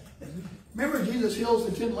time. Remember, Jesus heals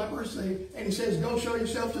the 10 lepers, and he says, go show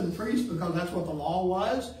yourself to the priest, because that's what the law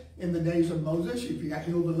was in the days of Moses. If you got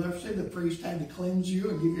healed of leprosy, the priest had to cleanse you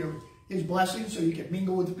and give you his blessing so you could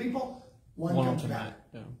mingle with the people. One comes back.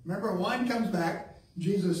 Yeah. Remember, one comes back.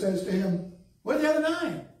 Jesus says to him, where are the other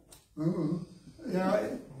 9?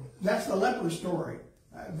 That's the leper story.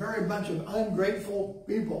 A very bunch of ungrateful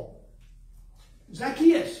people.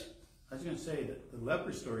 Zacchaeus. I was going to say that the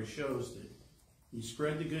leper story shows that you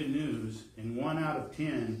spread the good news, and 1 out of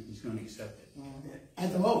 10 is going to accept it.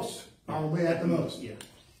 At the most. Probably at the most. Yeah.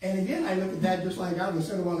 And again, I look at that just like I was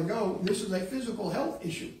said a while ago. This is a physical health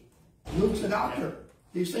issue. Luke's a doctor.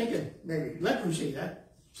 He's thinking, maybe leprosy, that's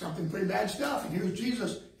something pretty bad stuff. And here's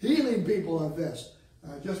Jesus healing people of this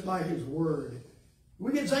just by his word.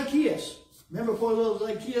 We get Zacchaeus. Remember poor little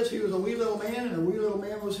Zacchaeus? He was a wee little man, and a wee little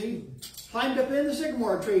man was he. Climbed up in the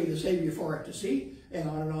sycamore tree to save you for it to see. And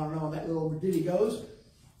on and on and on that little ditty goes.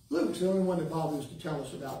 Luke's the only one that bothers to tell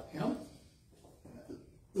us about him.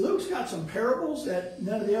 Luke's got some parables that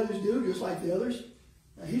none of the others do, just like the others.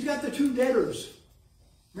 He's got the 2 debtors.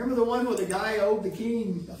 Remember the one where the guy owed the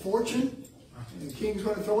king a fortune? And the king's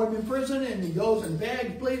going to throw him in prison, and he goes and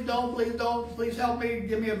begs, please don't, please help me,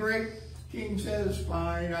 give me a break. King says,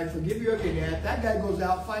 fine, I forgive you of your debt. That guy goes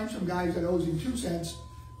out, finds some guys that owes him 2 cents.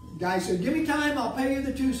 The guy said, give me time, I'll pay you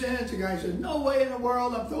the 2 cents. The guy said, no way in the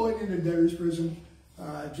world, I'm throwing you in the debtor's prison.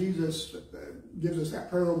 Jesus gives us that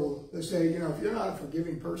parable to say, you know, if you're not a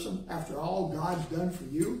forgiving person, after all God's done for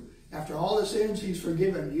you, after all the sins he's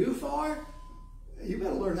forgiven you for, you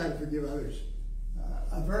better learn how to forgive others.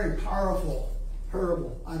 A very powerful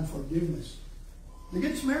parable on forgiveness. The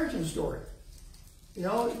Good Samaritan story. You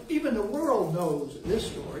know, even the world knows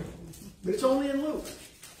this story, but it's only in Luke.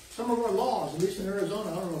 Some of our laws, at least in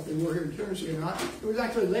Arizona, I don't know if they were here in Tennessee or not, it was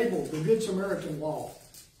actually labeled the Good Samaritan Law,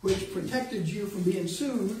 which protected you from being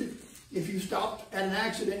sued if you stopped at an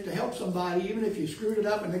accident to help somebody. Even if you screwed it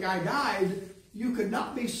up and the guy died, you could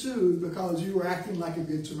not be sued because you were acting like a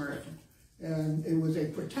Good Samaritan. And it was a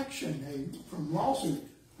protection from lawsuit.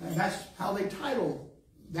 And that's how they titled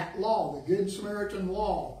that law, the Good Samaritan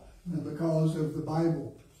Law, because of the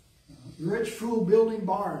Bible. The rich fool building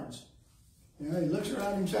barns. You know, he looks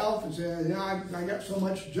around himself and says, you know, I got so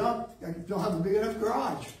much junk, I don't have a big enough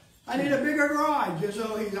garage. I need a bigger garage,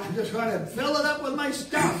 so I'm just going to fill it up with my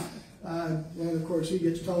stuff. And of course he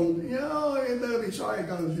gets told, you know, you better be sorry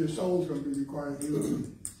because your soul's going to be required to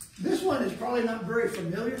do. This one is probably not very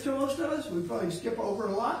familiar to most of us. We probably skip over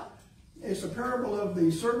it a lot. It's a parable of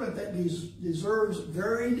the servant that deserves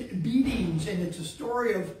varied beatings, and it's a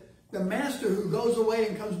story of the master who goes away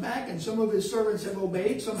and comes back, and some of his servants have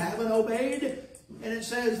obeyed, some haven't obeyed. And it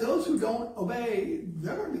says those who don't obey,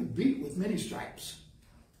 they're going to be beat with many stripes.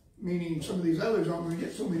 Meaning some of these others aren't going to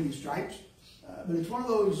get so many stripes. But it's one of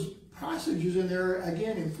those passages in there,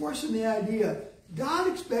 again, enforcing the idea, God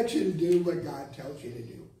expects you to do what God tells you to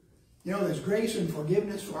do. You know, there's grace and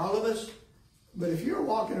forgiveness for all of us. But if you're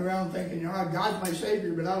walking around thinking, you know, God's my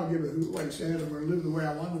Savior, but I don't give a hoot what he said, I'm going to live the way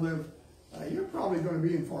I want to live, you're probably going to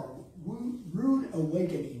be in for a rude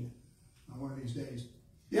awakening on one of these days.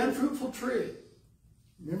 The unfruitful tree.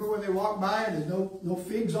 Remember when they walk by and there's no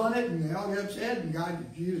figs on it, and they all get upset,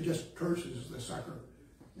 and Jesus just curses the sucker,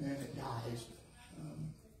 and it dies.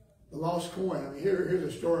 The lost coin. I mean,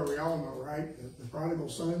 here's a story we all know, right? The prodigal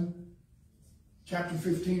son, chapter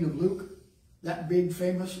 15 of Luke. That big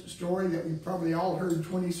famous story that we've probably all heard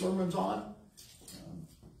 20 sermons on.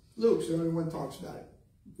 Luke's the only one that talks about it.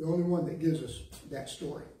 The only one that gives us that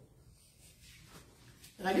story.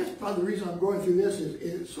 And I guess probably the reason I'm going through this is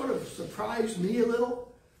it sort of surprised me a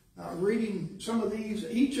little. Reading some of these,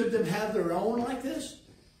 each of them have their own like this.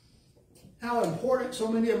 How important so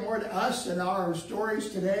many of them are to us and our stories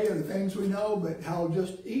today or the things we know, but how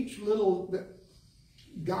just each little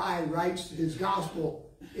guy writes his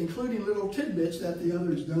gospel, including little tidbits that the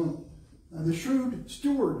others don't. The shrewd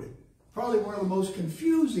steward, probably one of the most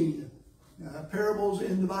confusing parables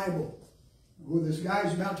in the Bible. Where this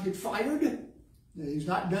guy's about to get fired. He's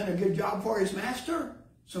not done a good job for his master.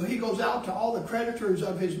 So he goes out to all the creditors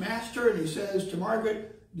of his master and he says to Margaret,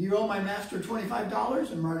 do you owe my master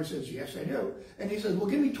 $25? And Margaret says, yes, I do. And he says, well,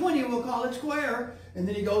 give me 20, we'll call it square. And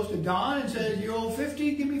then he goes to Don and says, you owe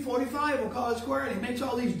 50, give me 45, we'll call it square. And he makes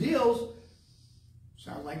all these deals.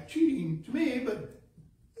 Sound like cheating to me, but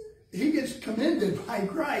he gets commended by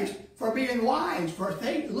Christ for being wise, for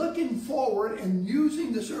looking forward and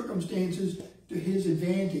using the circumstances to his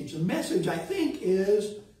advantage. The message, I think,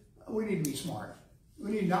 is we need to be smart. We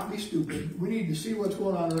need not be stupid. We need to see what's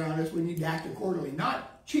going on around us. We need to act accordingly.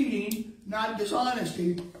 Not cheating, not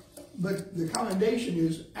dishonesty, but the commendation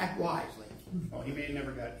is act wisely. Well, he may have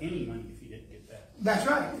never got any money if he didn't get that. That's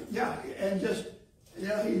right, yeah. And just, you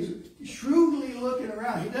know, he's shrewdly looking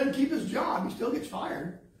around. He doesn't keep his job. He still gets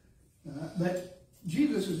fired. But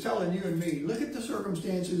Jesus is telling you and me, look at the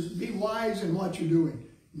circumstances. Be wise in what you're doing.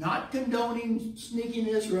 Not condoning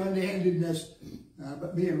sneakiness or underhandedness,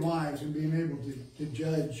 but being wise and being able to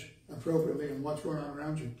judge appropriately in what's going on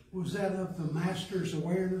around you. Was that of the master's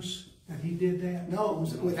awareness that he did that? No, it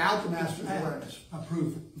was without the master's awareness.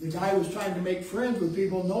 Approval. The guy was trying to make friends with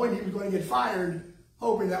people, knowing he was going to get fired,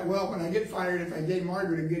 hoping that, well, when I get fired, if I gave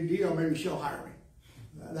Margaret a good deal, maybe she'll hire me.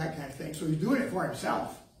 That kind of thing. So he's doing it for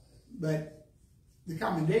himself. But the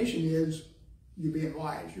commendation is you're being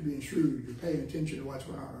wise, you're being shrewd, you're paying attention to what's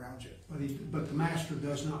going on around you. But the master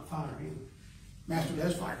does not fire him. Master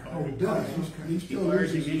does fire him. Oh, he does? He still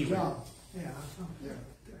fires loses him his anyway. job. Yeah, I thought. Yeah.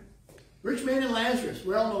 Rich man and Lazarus.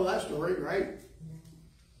 We all know that story, right?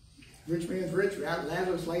 Rich man's rich.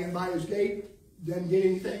 Lazarus laying by his gate. Doesn't get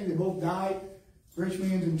anything. They both die. Rich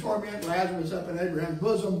man's in torment. Lazarus up in Abraham's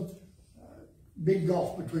bosom. Big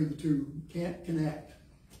gulf between the two. Can't connect.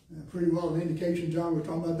 Pretty well an indication, John, we're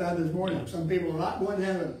talking about that this morning. Some people are not going to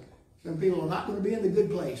heaven. Some people are not going to be in the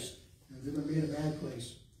good place. They're going to be in a bad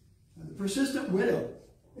place. The persistent widow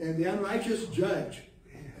and the unrighteous judge.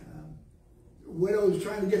 Widows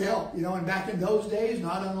trying to get help, you know, and back in those days,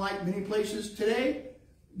 not unlike many places today,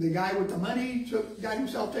 the guy with the money got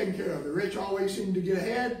himself taken care of. The rich always seemed to get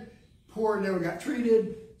ahead. Poor never got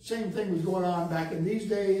treated. Same thing was going on back in these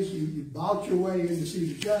days. You bought your way in to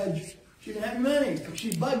see the judge. She didn't have any money.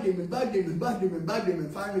 She bugged him and bugged him and bugged him and bugged him.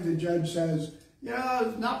 And finally the judge says, you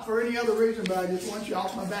know, not for any other reason, but I just want you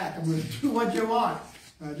off my back. I'm going to do what you want,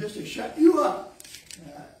 just to shut you up.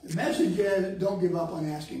 The message is, don't give up on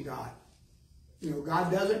asking God. You know,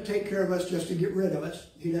 God doesn't take care of us just to get rid of us.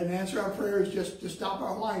 He doesn't answer our prayers just to stop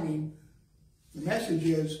our whining. The message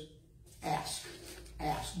is, ask.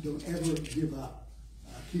 Ask. Don't ever give up.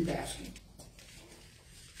 Keep asking.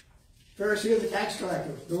 Pharisee and the tax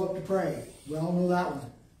collector go up to pray. We all know that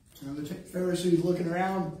one. And the Pharisee's looking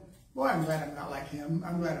around. Boy, I'm glad I'm not like him.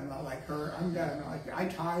 I'm glad I'm not like her. I'm glad I'm not like her. I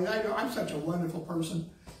tithe. I'm such a wonderful person.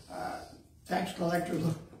 Tax collector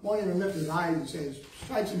won't even lift his eyes and says,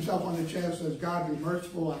 strikes himself on the chest, says, God be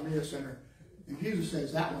merciful, I'm a sinner. And Jesus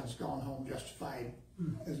says that one's gone home justified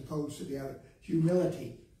as opposed to the other.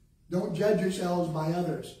 Humility. Don't judge yourselves by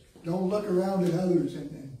others. Don't look around at others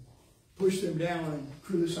and push them down and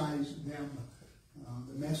criticize them.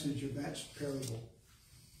 The message of that parable.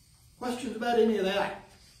 Questions about any of that?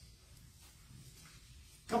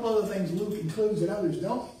 A couple other things Luke includes that others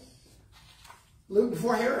don't. Luke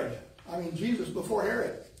before Herod. Jesus before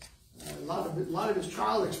Herod. A lot of his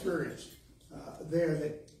trial experience there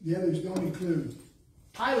that the others don't include.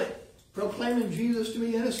 Pilate proclaiming Jesus to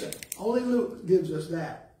be innocent. Only Luke gives us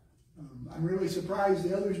that. I'm really surprised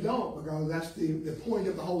the others don't, because that's the point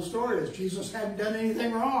of the whole story is Jesus hadn't done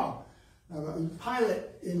anything wrong. Pilate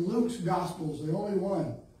in Luke's gospel is the only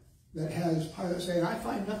one that has Pilate saying, I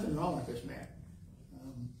find nothing wrong with this man.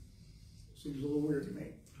 Seems a little weird to me.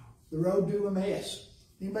 The road to Emmaus.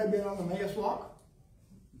 Anybody been on the Emmaus walk?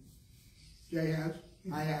 Jay has.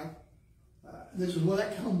 I have. This is where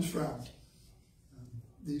that comes from.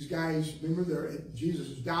 These guys, remember, Jesus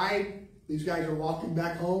has died. These guys are walking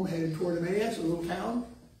back home, headed toward Emmaus, a little town.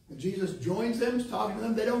 And Jesus joins them, is talking to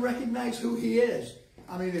them. They don't recognize who he is.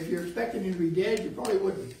 If you're expecting him to be dead, you probably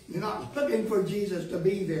wouldn't. You're not looking for Jesus to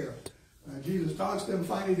be there. Jesus talks to them.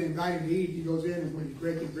 Finally, they invite him to eat. He goes in, and when he's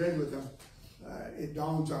breaking bread with them, it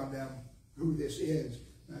dawns on them who this is.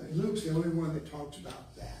 Luke's the only one that talks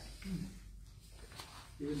about that,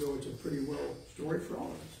 even though it's a pretty well story for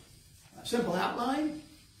all of us. Simple outline.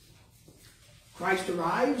 Christ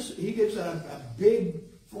arrives. He gives a big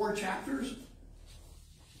 4 chapters.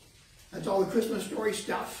 That's all the Christmas story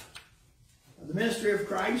stuff. The ministry of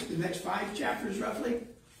Christ, the next 5 chapters roughly,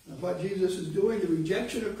 of what Jesus is doing. The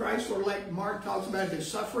rejection of Christ, sort of like Mark talks about his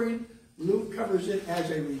suffering. Luke covers it as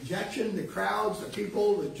a rejection. The crowds, the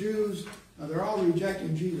people, the Jews, they're all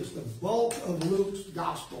rejecting Jesus. The bulk of Luke's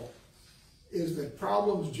gospel is the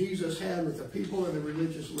problems Jesus had with the people and the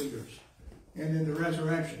religious leaders. And then the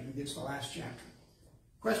resurrection against the last chapter.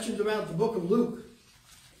 Questions about the book of Luke?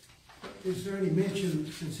 Is there any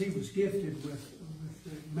mention, since he was gifted with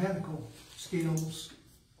medical skills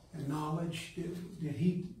and knowledge, did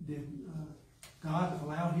God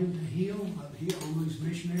allow him to heal on these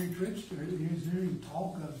missionary trips? Is there any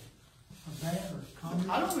talk of that or comment?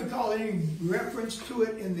 I don't recall any reference to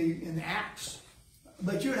it in the Acts,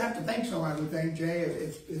 but you would have to think so, I would think, Jay,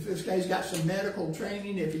 if this guy's got some medical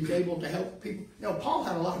training, if he's able to help people. Paul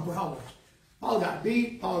had a lot of problems. Paul got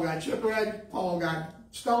beat, Paul got shipwrecked, Paul got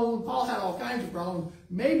stoned, Paul had all kinds of problems.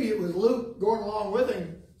 Maybe it was Luke going along with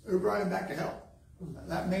him who brought him back to health.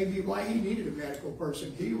 That may be why he needed a medical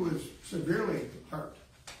person. He was severely hurt.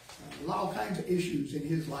 All kinds of issues in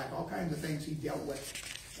his life, all kinds of things he dealt with.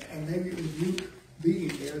 And maybe it was Luke being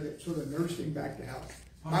there that sort of nursed him back to health.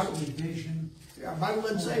 possibly vision. Yeah, Bible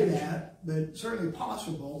doesn't say that, but certainly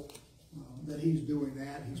possible that he's doing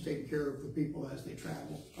that. He's taking care of the people as they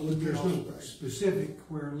travel. There's no specific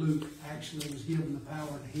where Luke actually was given the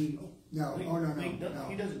power to heal. No,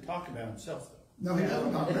 He doesn't talk about himself, though. No, he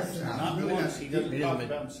doesn't talk about himself. Not Really once. doesn't. He doesn't talk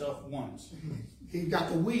about himself once. He's got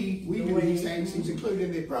the we do these things. He's included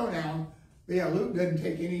in the pronoun. But yeah, Luke doesn't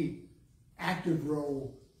take any active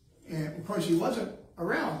role. And of course, he wasn't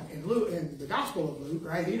around in the Gospel of Luke,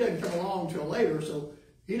 right? He doesn't come along until later, so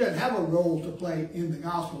he doesn't have a role to play in the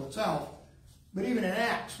Gospel itself. But even in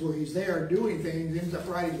Acts, where he's there doing things, he ends up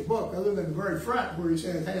writing the book, other than the very front where he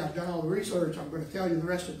says, hey, I've done all the research, I'm going to tell you the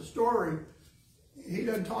rest of the story. He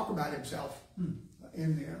doesn't talk about himself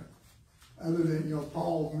in there. Other than,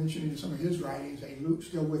 Paul mentioning in some of his writings, hey, Luke's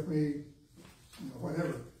still with me,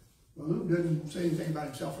 whatever. Well, Luke doesn't say anything about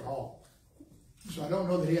himself at all. So I don't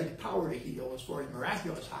know that he had the power to heal as far as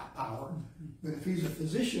miraculous high power. But if he's a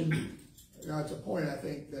physician, it's a point, I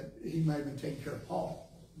think, that he might have been taking care of Paul.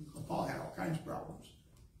 Paul had all kinds of problems.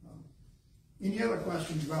 Any other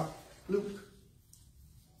questions about Luke?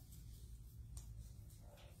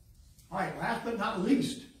 All right, last but not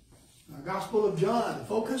least, Gospel of John, the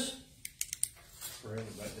focus. For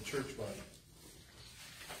everybody, the church body.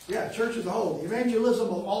 Yeah, church as a whole, the evangelism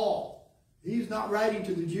of all. He's not writing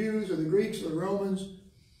to the Jews or the Greeks or the Romans.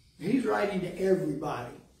 He's writing to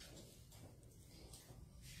everybody.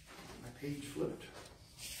 My page flipped.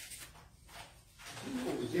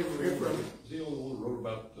 Is he the only one who wrote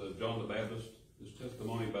about John the Baptist, his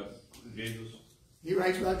testimony about Jesus? He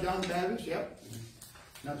writes about John the Baptist, yep.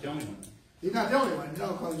 Not the only one. He's not the only one,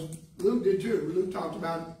 no, because Luke did too. Luke talked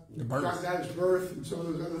about John the Baptist's birth and some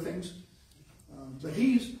of those other things. But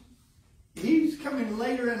he's coming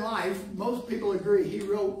later in life. Most people agree he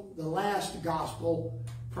wrote the last gospel,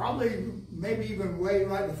 probably maybe even way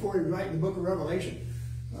right before he was writing the book of Revelation.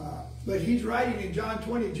 But he's writing in John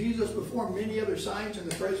 20, Jesus performed many other signs in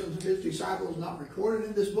the presence of his disciples not recorded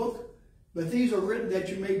in this book. But these are written that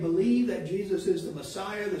you may believe that Jesus is the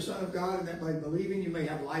Messiah, the Son of God, and that by believing you may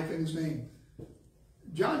have life in his name.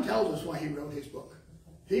 John tells us why he wrote his book.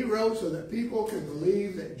 He wrote so that people could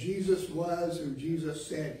believe that Jesus was who Jesus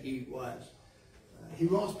said he was. He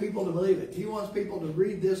wants people to believe it. He wants people to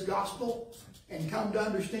read this gospel and come to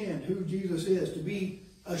understand who Jesus is, to be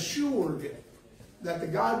assured that the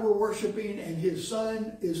God we're worshiping and his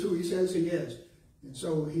Son is who he says he is. And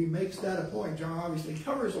so he makes that a point. John obviously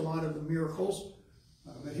covers a lot of the miracles,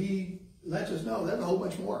 but he lets us know there's a whole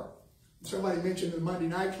bunch more. Somebody mentioned in the Monday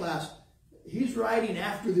night class, he's writing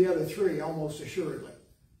after the other three, almost assuredly.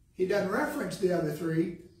 He doesn't reference the other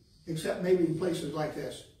three, except maybe in places like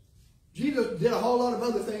this. Jesus did a whole lot of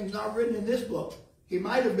other things not written in this book. He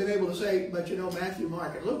might have been able to say, but Matthew,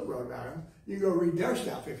 Mark, and Luke wrote about him. You can go read their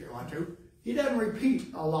stuff if you want to. He doesn't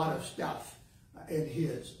repeat a lot of stuff in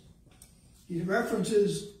his. He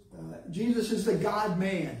references Jesus is the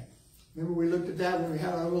God-man. Remember we looked at that when we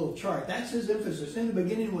had our little chart. That's his emphasis. In the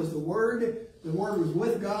beginning was the Word. The Word was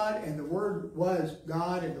with God, and the Word was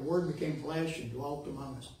God, and the Word became flesh and dwelt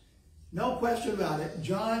among us. No question about it.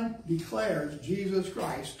 John declares Jesus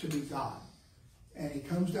Christ to be God. And he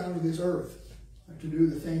comes down to this earth to do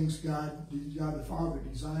the things God the Father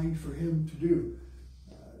designed for him to do.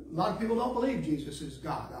 A lot of people don't believe Jesus is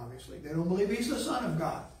God, obviously. They don't believe he's the Son of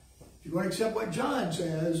God. If you're going to accept what John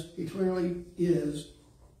says, he clearly is,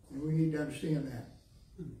 and we need to understand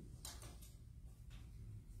that.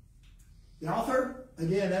 The author,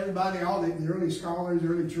 again, everybody, all the early scholars, the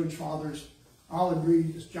early church fathers, all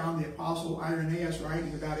agree it's John the Apostle. Irenaeus,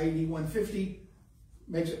 writing about AD 150,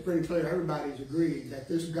 makes it pretty clear. Everybody's agreed that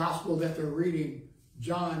this gospel that they're reading,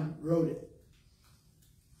 John wrote it.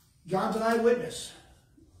 John's an eyewitness.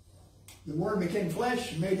 The Word became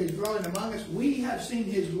flesh and made his dwelling among us. We have seen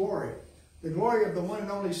his glory, the glory of the one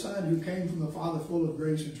and only Son who came from the Father full of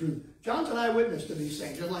grace and truth. John's an eyewitness to these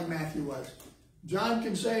things, just like Matthew was. John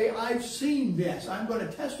can say, I've seen this. I'm going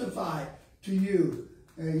to testify to you.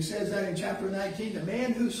 And he says that in chapter 19. The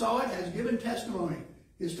man who saw it has given testimony.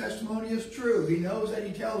 His testimony is true. He knows that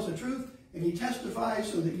he tells the truth, and he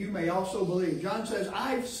testifies so that you may also believe. John says,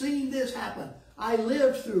 I've seen this happen. I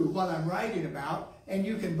lived through what I'm writing about, and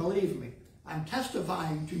you can believe me. I'm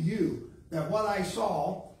testifying to you that what I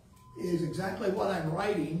saw is exactly what I'm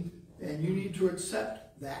writing, and you need to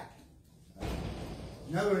accept that.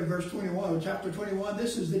 Another in verse 21 of chapter 21,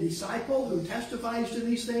 this is the disciple who testifies to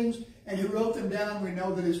these things and who wrote them down. We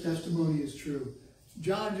know that his testimony is true.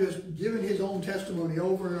 John just giving his own testimony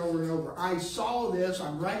over and over and over. I saw this.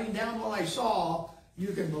 I'm writing down what I saw. You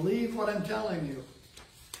can believe what I'm telling you.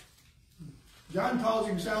 John calls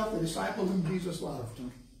himself the disciple whom Jesus loved.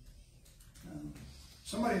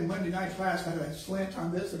 Somebody in Monday night class had a slant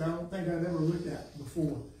on this that I don't think I've ever looked at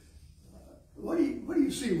before. What do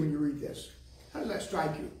you see when you read this? How does that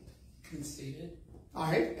strike you? Conceited. All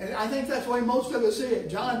right, and I think that's the way most of us see it.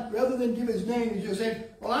 John, rather than give his name, he's just saying,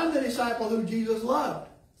 well, I'm the disciple who Jesus loved.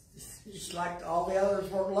 Just like all the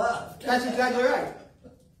others were loved. That's exactly right.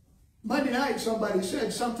 Monday night, somebody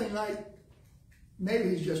said something like, maybe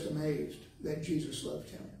he's just amazed that Jesus loved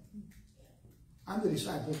him. I'm the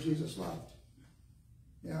disciple Jesus loved.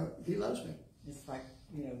 You know, he loves me. It's like,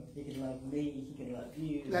 you know, he can love me, he can love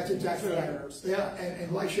you. That's exactly right. Yeah,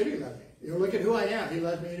 and why should he love me? You know, look at who I am. He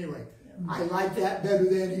loves me anyway. I like that better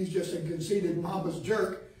than he's just a conceited, pompous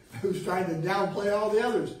jerk who's trying to downplay all the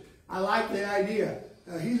others. I like the idea.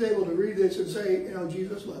 He's able to read this and say, you know,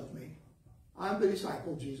 Jesus loved me. I'm the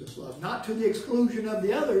disciple Jesus loved. Not to the exclusion of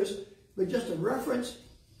the others, but just a reference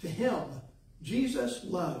to him. Jesus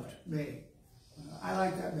loved me. I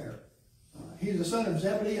like that better. He's the son of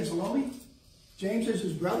Zebedee and Salome. James is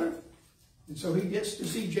his brother. And so he gets to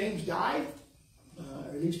see James die.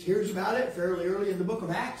 At least hears about it fairly early in the book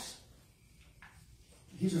of Acts.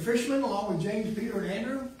 He's a fisherman along with James, Peter, and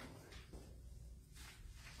Andrew.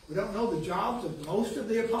 We don't know the jobs of most of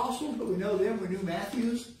the apostles, but we know them. We knew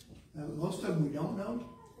Matthew's. Most of them we don't know.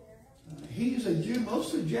 He's a Jew.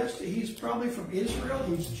 Most suggest that he's probably from Israel.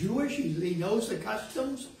 He's Jewish. He knows the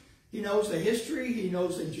customs. He knows the history. He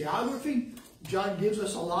knows the geography. John gives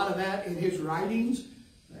us a lot of that in his writings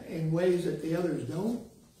in ways that the others don't.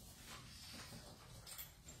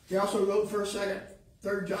 He also wrote 1st, 2nd,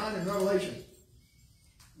 3rd John, and Revelation.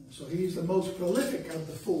 So he's the most prolific of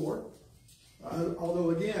the four.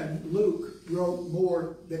 Although, again, Luke wrote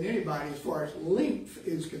more than anybody as far as length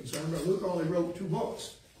is concerned, but Luke only wrote 2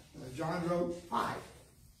 books. John wrote 5.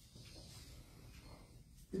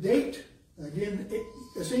 The date, again,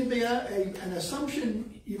 it seems to be an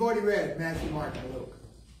assumption you've already read, Matthew, Mark, and Luke.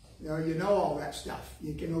 You know all that stuff.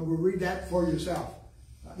 You can go read that for yourself.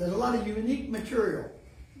 There's a lot of unique material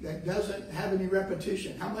that doesn't have any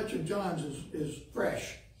repetition. How much of John's is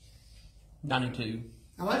fresh? 92.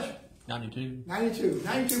 How much? 92.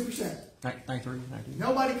 92%. 93. 92.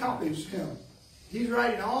 Nobody copies him. He's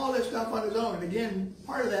writing all this stuff on his own. And again,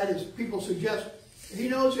 part of that is people suggest, he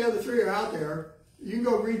knows the other 3 are out there. You can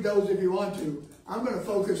go read those if you want to. I'm going to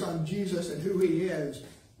focus on Jesus and who he is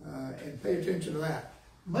and pay attention to that.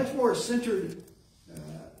 Much more centered.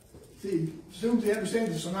 He assumes he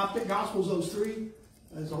understands the synoptic gospels, those 3.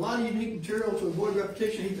 There's a lot of unique material to avoid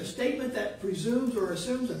repetition. He's a statement that presumes or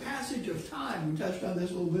assumes a passage of time. We touched on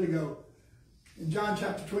this a little bit ago. In John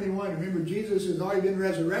chapter 21, remember Jesus has already been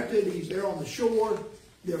resurrected. He's there on the shore.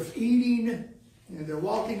 They're eating and they're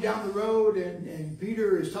walking down the road and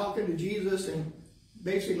Peter is talking to Jesus and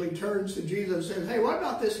basically turns to Jesus and says, hey, what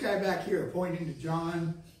about this guy back here, pointing to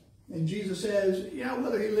John? And Jesus says, you know,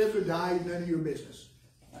 whether he lives or dies, none of your business.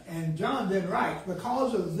 And John then writes,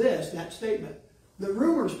 because of this, that statement, the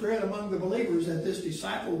rumor spread among the believers that this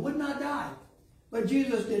disciple would not die. But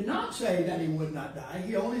Jesus did not say that he would not die.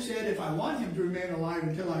 He only said, if I want him to remain alive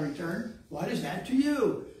until I return, what is that to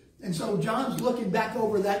you? And so John's looking back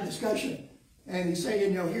over that discussion. And he's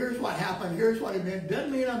saying, you know, here's what happened. Here's what it meant.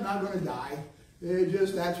 Doesn't mean I'm not going to die. It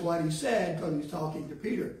just, that's what he said because he's talking to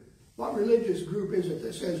Peter. What religious group is it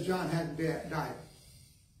that says John hadn't died?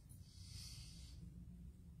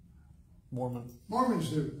 Mormons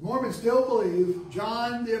do. Mormons still believe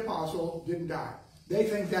John the Apostle didn't die. They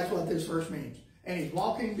think that's what this verse means. And he's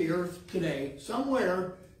walking the earth today,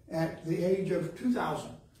 somewhere at the age of 2000.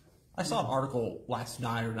 I saw an article last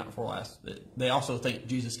night or not before last that they also think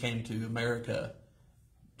Jesus came to America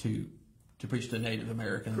to preach to Native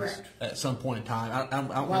Americans. Correct. At some point in time.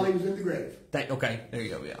 While he was in the grave. Okay, there you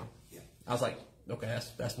go. Yeah. I was like, okay,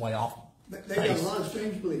 that's way off. They got a lot of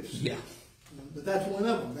strange beliefs. Yeah. But that's one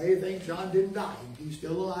of them. They think John didn't die. He's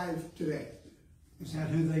still alive today. Is that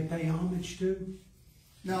who they pay homage to?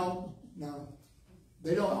 No.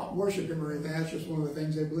 They don't worship him or anything. That's just one of the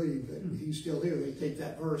things they believe, that he's still here. They take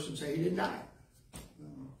that verse and say he didn't die.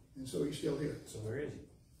 And so he's still here. So where is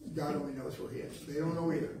he? God only knows where he is. They don't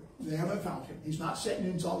know either. They haven't found him. He's not sitting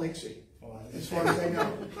in Salt Lake City. As far as they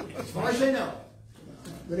know. As far as they know.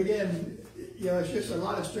 But again, you know, it's just a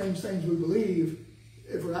lot of strange things we believe.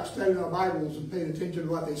 If we're not studying our Bibles and paying attention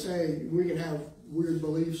to what they say, we can have weird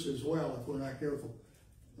beliefs as well if we're not careful.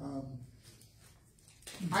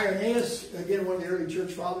 Irenaeus, again, one of the early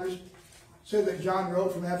church fathers, said that John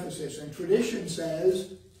wrote from Ephesus. And tradition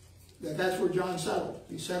says that that's where John settled.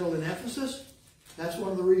 He settled in Ephesus. That's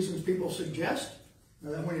one of the reasons people suggest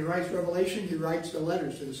that when he writes Revelation, he writes the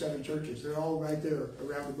letters to the 7 churches. They're all right there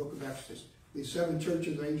around the book of Ephesus. These 7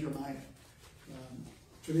 churches of Asia Minor.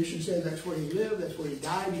 Tradition says that's where he lived, that's where he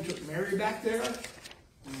died. He took Mary back there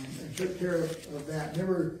and took care of that.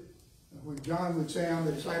 Remember when John would say, I'm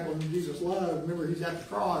the disciple whom Jesus loved, remember he's at the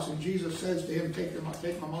cross and Jesus says to him, take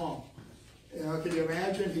my mom. You know, can you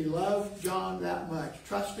imagine? He loved John that much,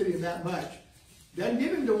 trusted him that much. Doesn't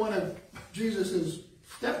give him to one of Jesus'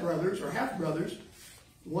 stepbrothers or half-brothers,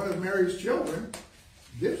 one of Mary's children.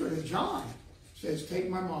 Gives her to John. Says, take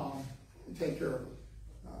my mom and take care of her.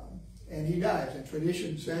 And he does. And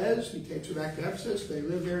tradition says he takes her back to Ephesus. They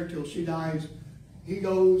live there until she dies. He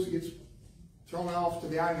goes, gets thrown off to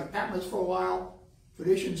the island of Patmos for a while.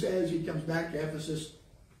 Tradition says he comes back to Ephesus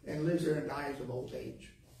and lives there and dies of old age.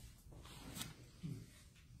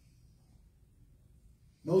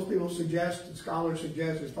 Most people suggest, and scholars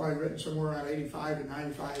suggest, it's probably written somewhere around 85 to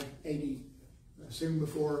 95 AD, soon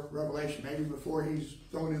before Revelation, maybe before he's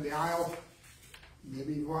thrown in the aisle,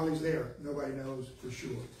 maybe while he's there. Nobody knows for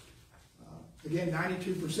sure. Again,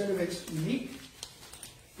 92% of it's unique.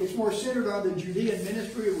 It's more centered on the Judean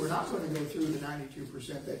ministry. We're not going to go through the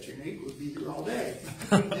 92% that's unique. We'll be here all day.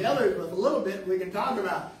 The others, with a little bit, we can talk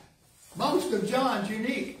about. Most of John's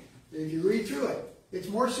unique. If you read through it, it's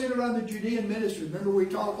more centered on the Judean ministry. Remember we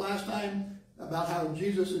talked last time about how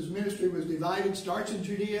Jesus' ministry was divided, starts in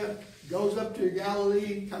Judea, goes up to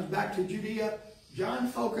Galilee, comes back to Judea. John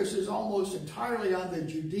focuses almost entirely on the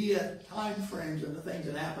Judea time frames and the things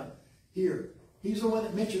that happen here. He's the one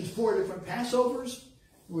that mentions 4 different Passovers,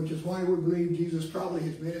 which is why we believe Jesus probably,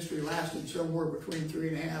 his ministry lasted somewhere between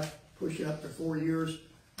 3.5, pushing up to 4 years,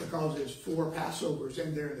 because there's 4 Passovers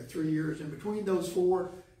in there in the 3 years in between those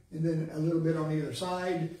 4, and then a little bit on either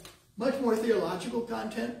side. Much more theological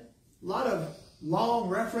content, a lot of long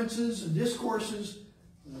references and discourses.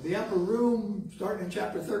 The upper room, starting in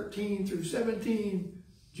chapter 13 through 17,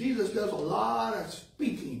 Jesus does a lot of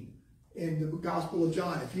speaking in the Gospel of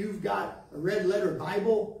John. If you've got a red letter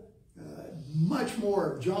Bible, much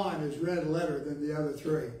more of John is red letter than the other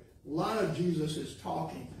 3. A lot of Jesus is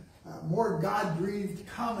talking. More God-breathed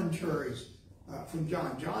commentaries from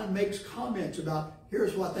John. John makes comments about,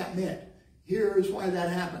 here's what that meant. Here's why that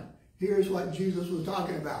happened. Here's what Jesus was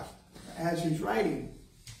talking about. As he's writing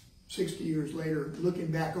 60 years later, looking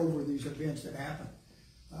back over these events that happened.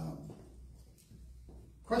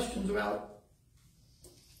 Questions about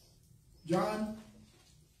John?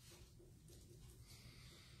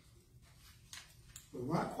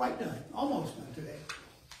 We're not quite done. Almost done today.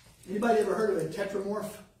 Anybody ever heard of a tetramorph?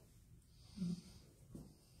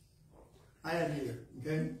 I haven't either.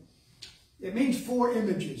 Okay? It means 4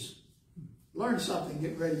 images. Learn something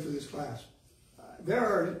getting ready for this class. There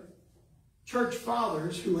are church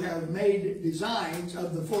fathers who have made designs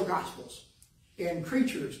of the 4 Gospels and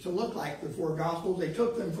creatures to look like the 4 Gospels. They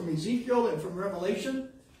took them from Ezekiel and from Revelation.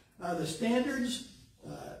 The standards,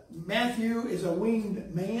 Matthew is a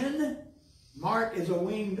winged man, Mark is a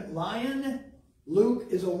winged lion, Luke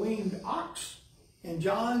is a winged ox, and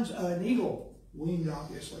John's an eagle, winged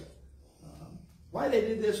obviously. Why they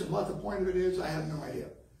did this and what the point of it is, I have no idea.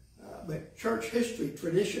 But church history,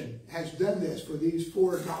 tradition, has done this for these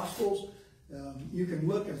 4 Gospels. You can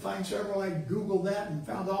look and find several. I Googled that and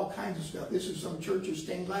found all kinds of stuff. This is some church's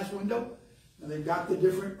stained glass window. And they've got the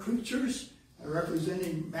different creatures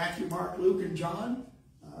representing Matthew, Mark, Luke, and John.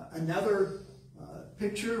 Another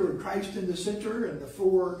picture with Christ in the center and the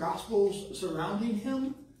 4 Gospels surrounding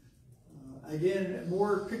him. Again,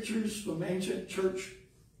 more pictures from ancient church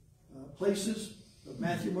places of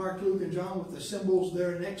Matthew, Mark, Luke, and John with the symbols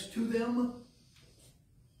there next to them.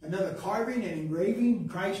 Another carving and engraving,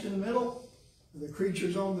 Christ in the middle, the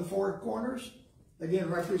creatures on the 4 corners. Again,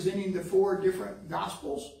 representing the 4 different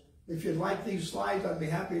Gospels. If you'd like these slides, I'd be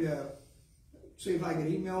happy to see if I could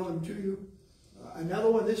email them to you.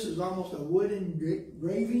 Another one, this is almost a wood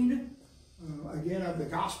engraving, again, of the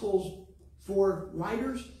Gospels 4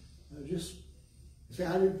 writers.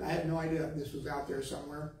 I had no idea this was out there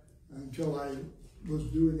somewhere until I was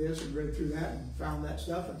doing this and read through that and found that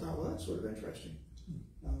stuff and thought, well, that's sort of interesting.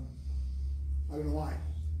 I don't know why.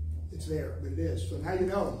 It's there, but it is. So now you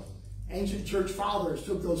know. Ancient church fathers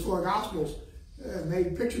took those 4 Gospels,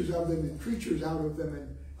 made pictures of them and creatures out of them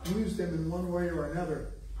and used them in one way or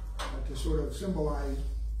another to sort of symbolize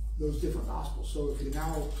those different Gospels. So if you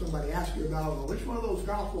now, somebody asks you about, well, which one of those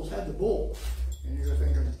Gospels had the bull? And you're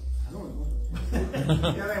thinking, I don't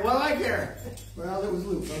know. You're like, well, I care. Well, it was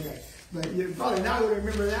Luke, okay. But you're probably not going to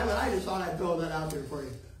remember that, but I just thought I'd throw that out there for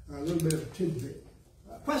you. A little bit of a tidbit.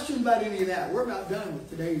 Questions about any of that? We're about done with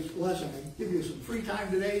today's lesson. I give you some free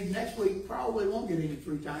time today. Next week probably won't get any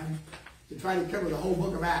free time to try to cover the whole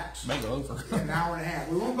book of Acts. May go over. In an hour and a half.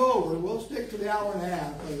 We won't go over. We'll stick to the hour and a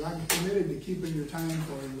half because I'm committed to keeping your time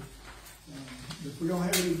for you. If we don't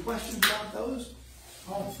have any questions about those,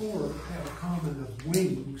 All four have a common of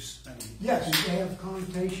wings. yes. Do they have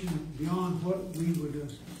connotation beyond what we would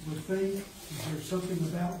think? Is there something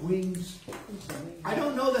about wings? I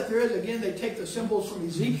don't know that there is. Again, they take the symbols from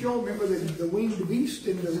Ezekiel. Remember the winged beast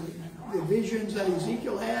and the visions that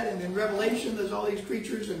Ezekiel had, and in Revelation there's all these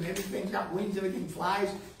creatures and everything's got wings, everything flies.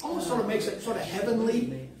 Almost sort of makes it sort of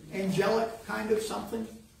heavenly, angelic kind of something.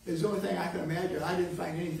 Is the only thing I can imagine. I didn't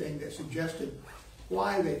find anything that suggested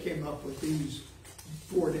why they came up with these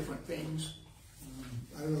 4 different things.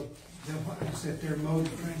 I don't know. Is that their mode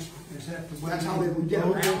of transport? Is that the way? That's how they would get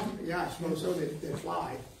mode? around. Yeah, I suppose so. They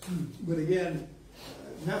fly. But again,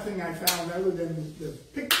 nothing I found other than the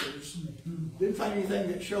pictures. Didn't find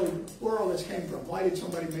anything that showed where all this came from. Why did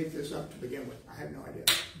somebody make this up to begin with? I have no idea.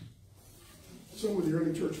 Some of the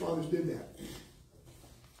early church fathers did that.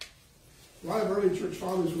 A lot of early church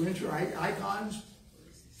fathers were into icons.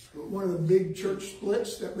 One of the big church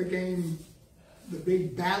splits that became the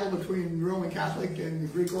big battle between the Roman Catholic and the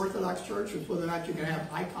Greek Orthodox Church was whether or not you can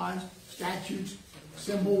have icons, statues,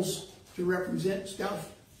 symbols to represent stuff.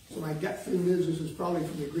 So my gut feeling is this is probably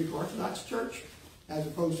from the Greek Orthodox Church as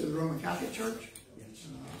opposed to the Roman Catholic Church.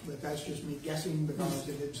 But that's just me guessing because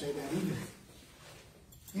they didn't say that either.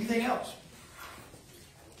 Anything else?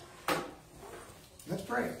 Let's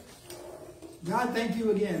pray. God, thank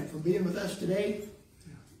you again for being with us today.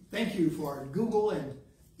 Thank you for Google and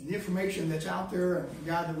the information that's out there, and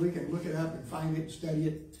God, that we can look it up and find it, study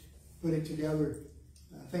it, put it together.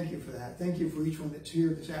 Thank you for that. Thank you for each one that's here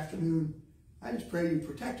this afternoon. I just pray you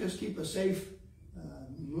protect us, keep us safe.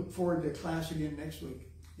 Look forward to class again next week.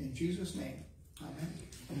 In Jesus' name, amen.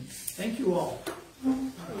 Thank you all.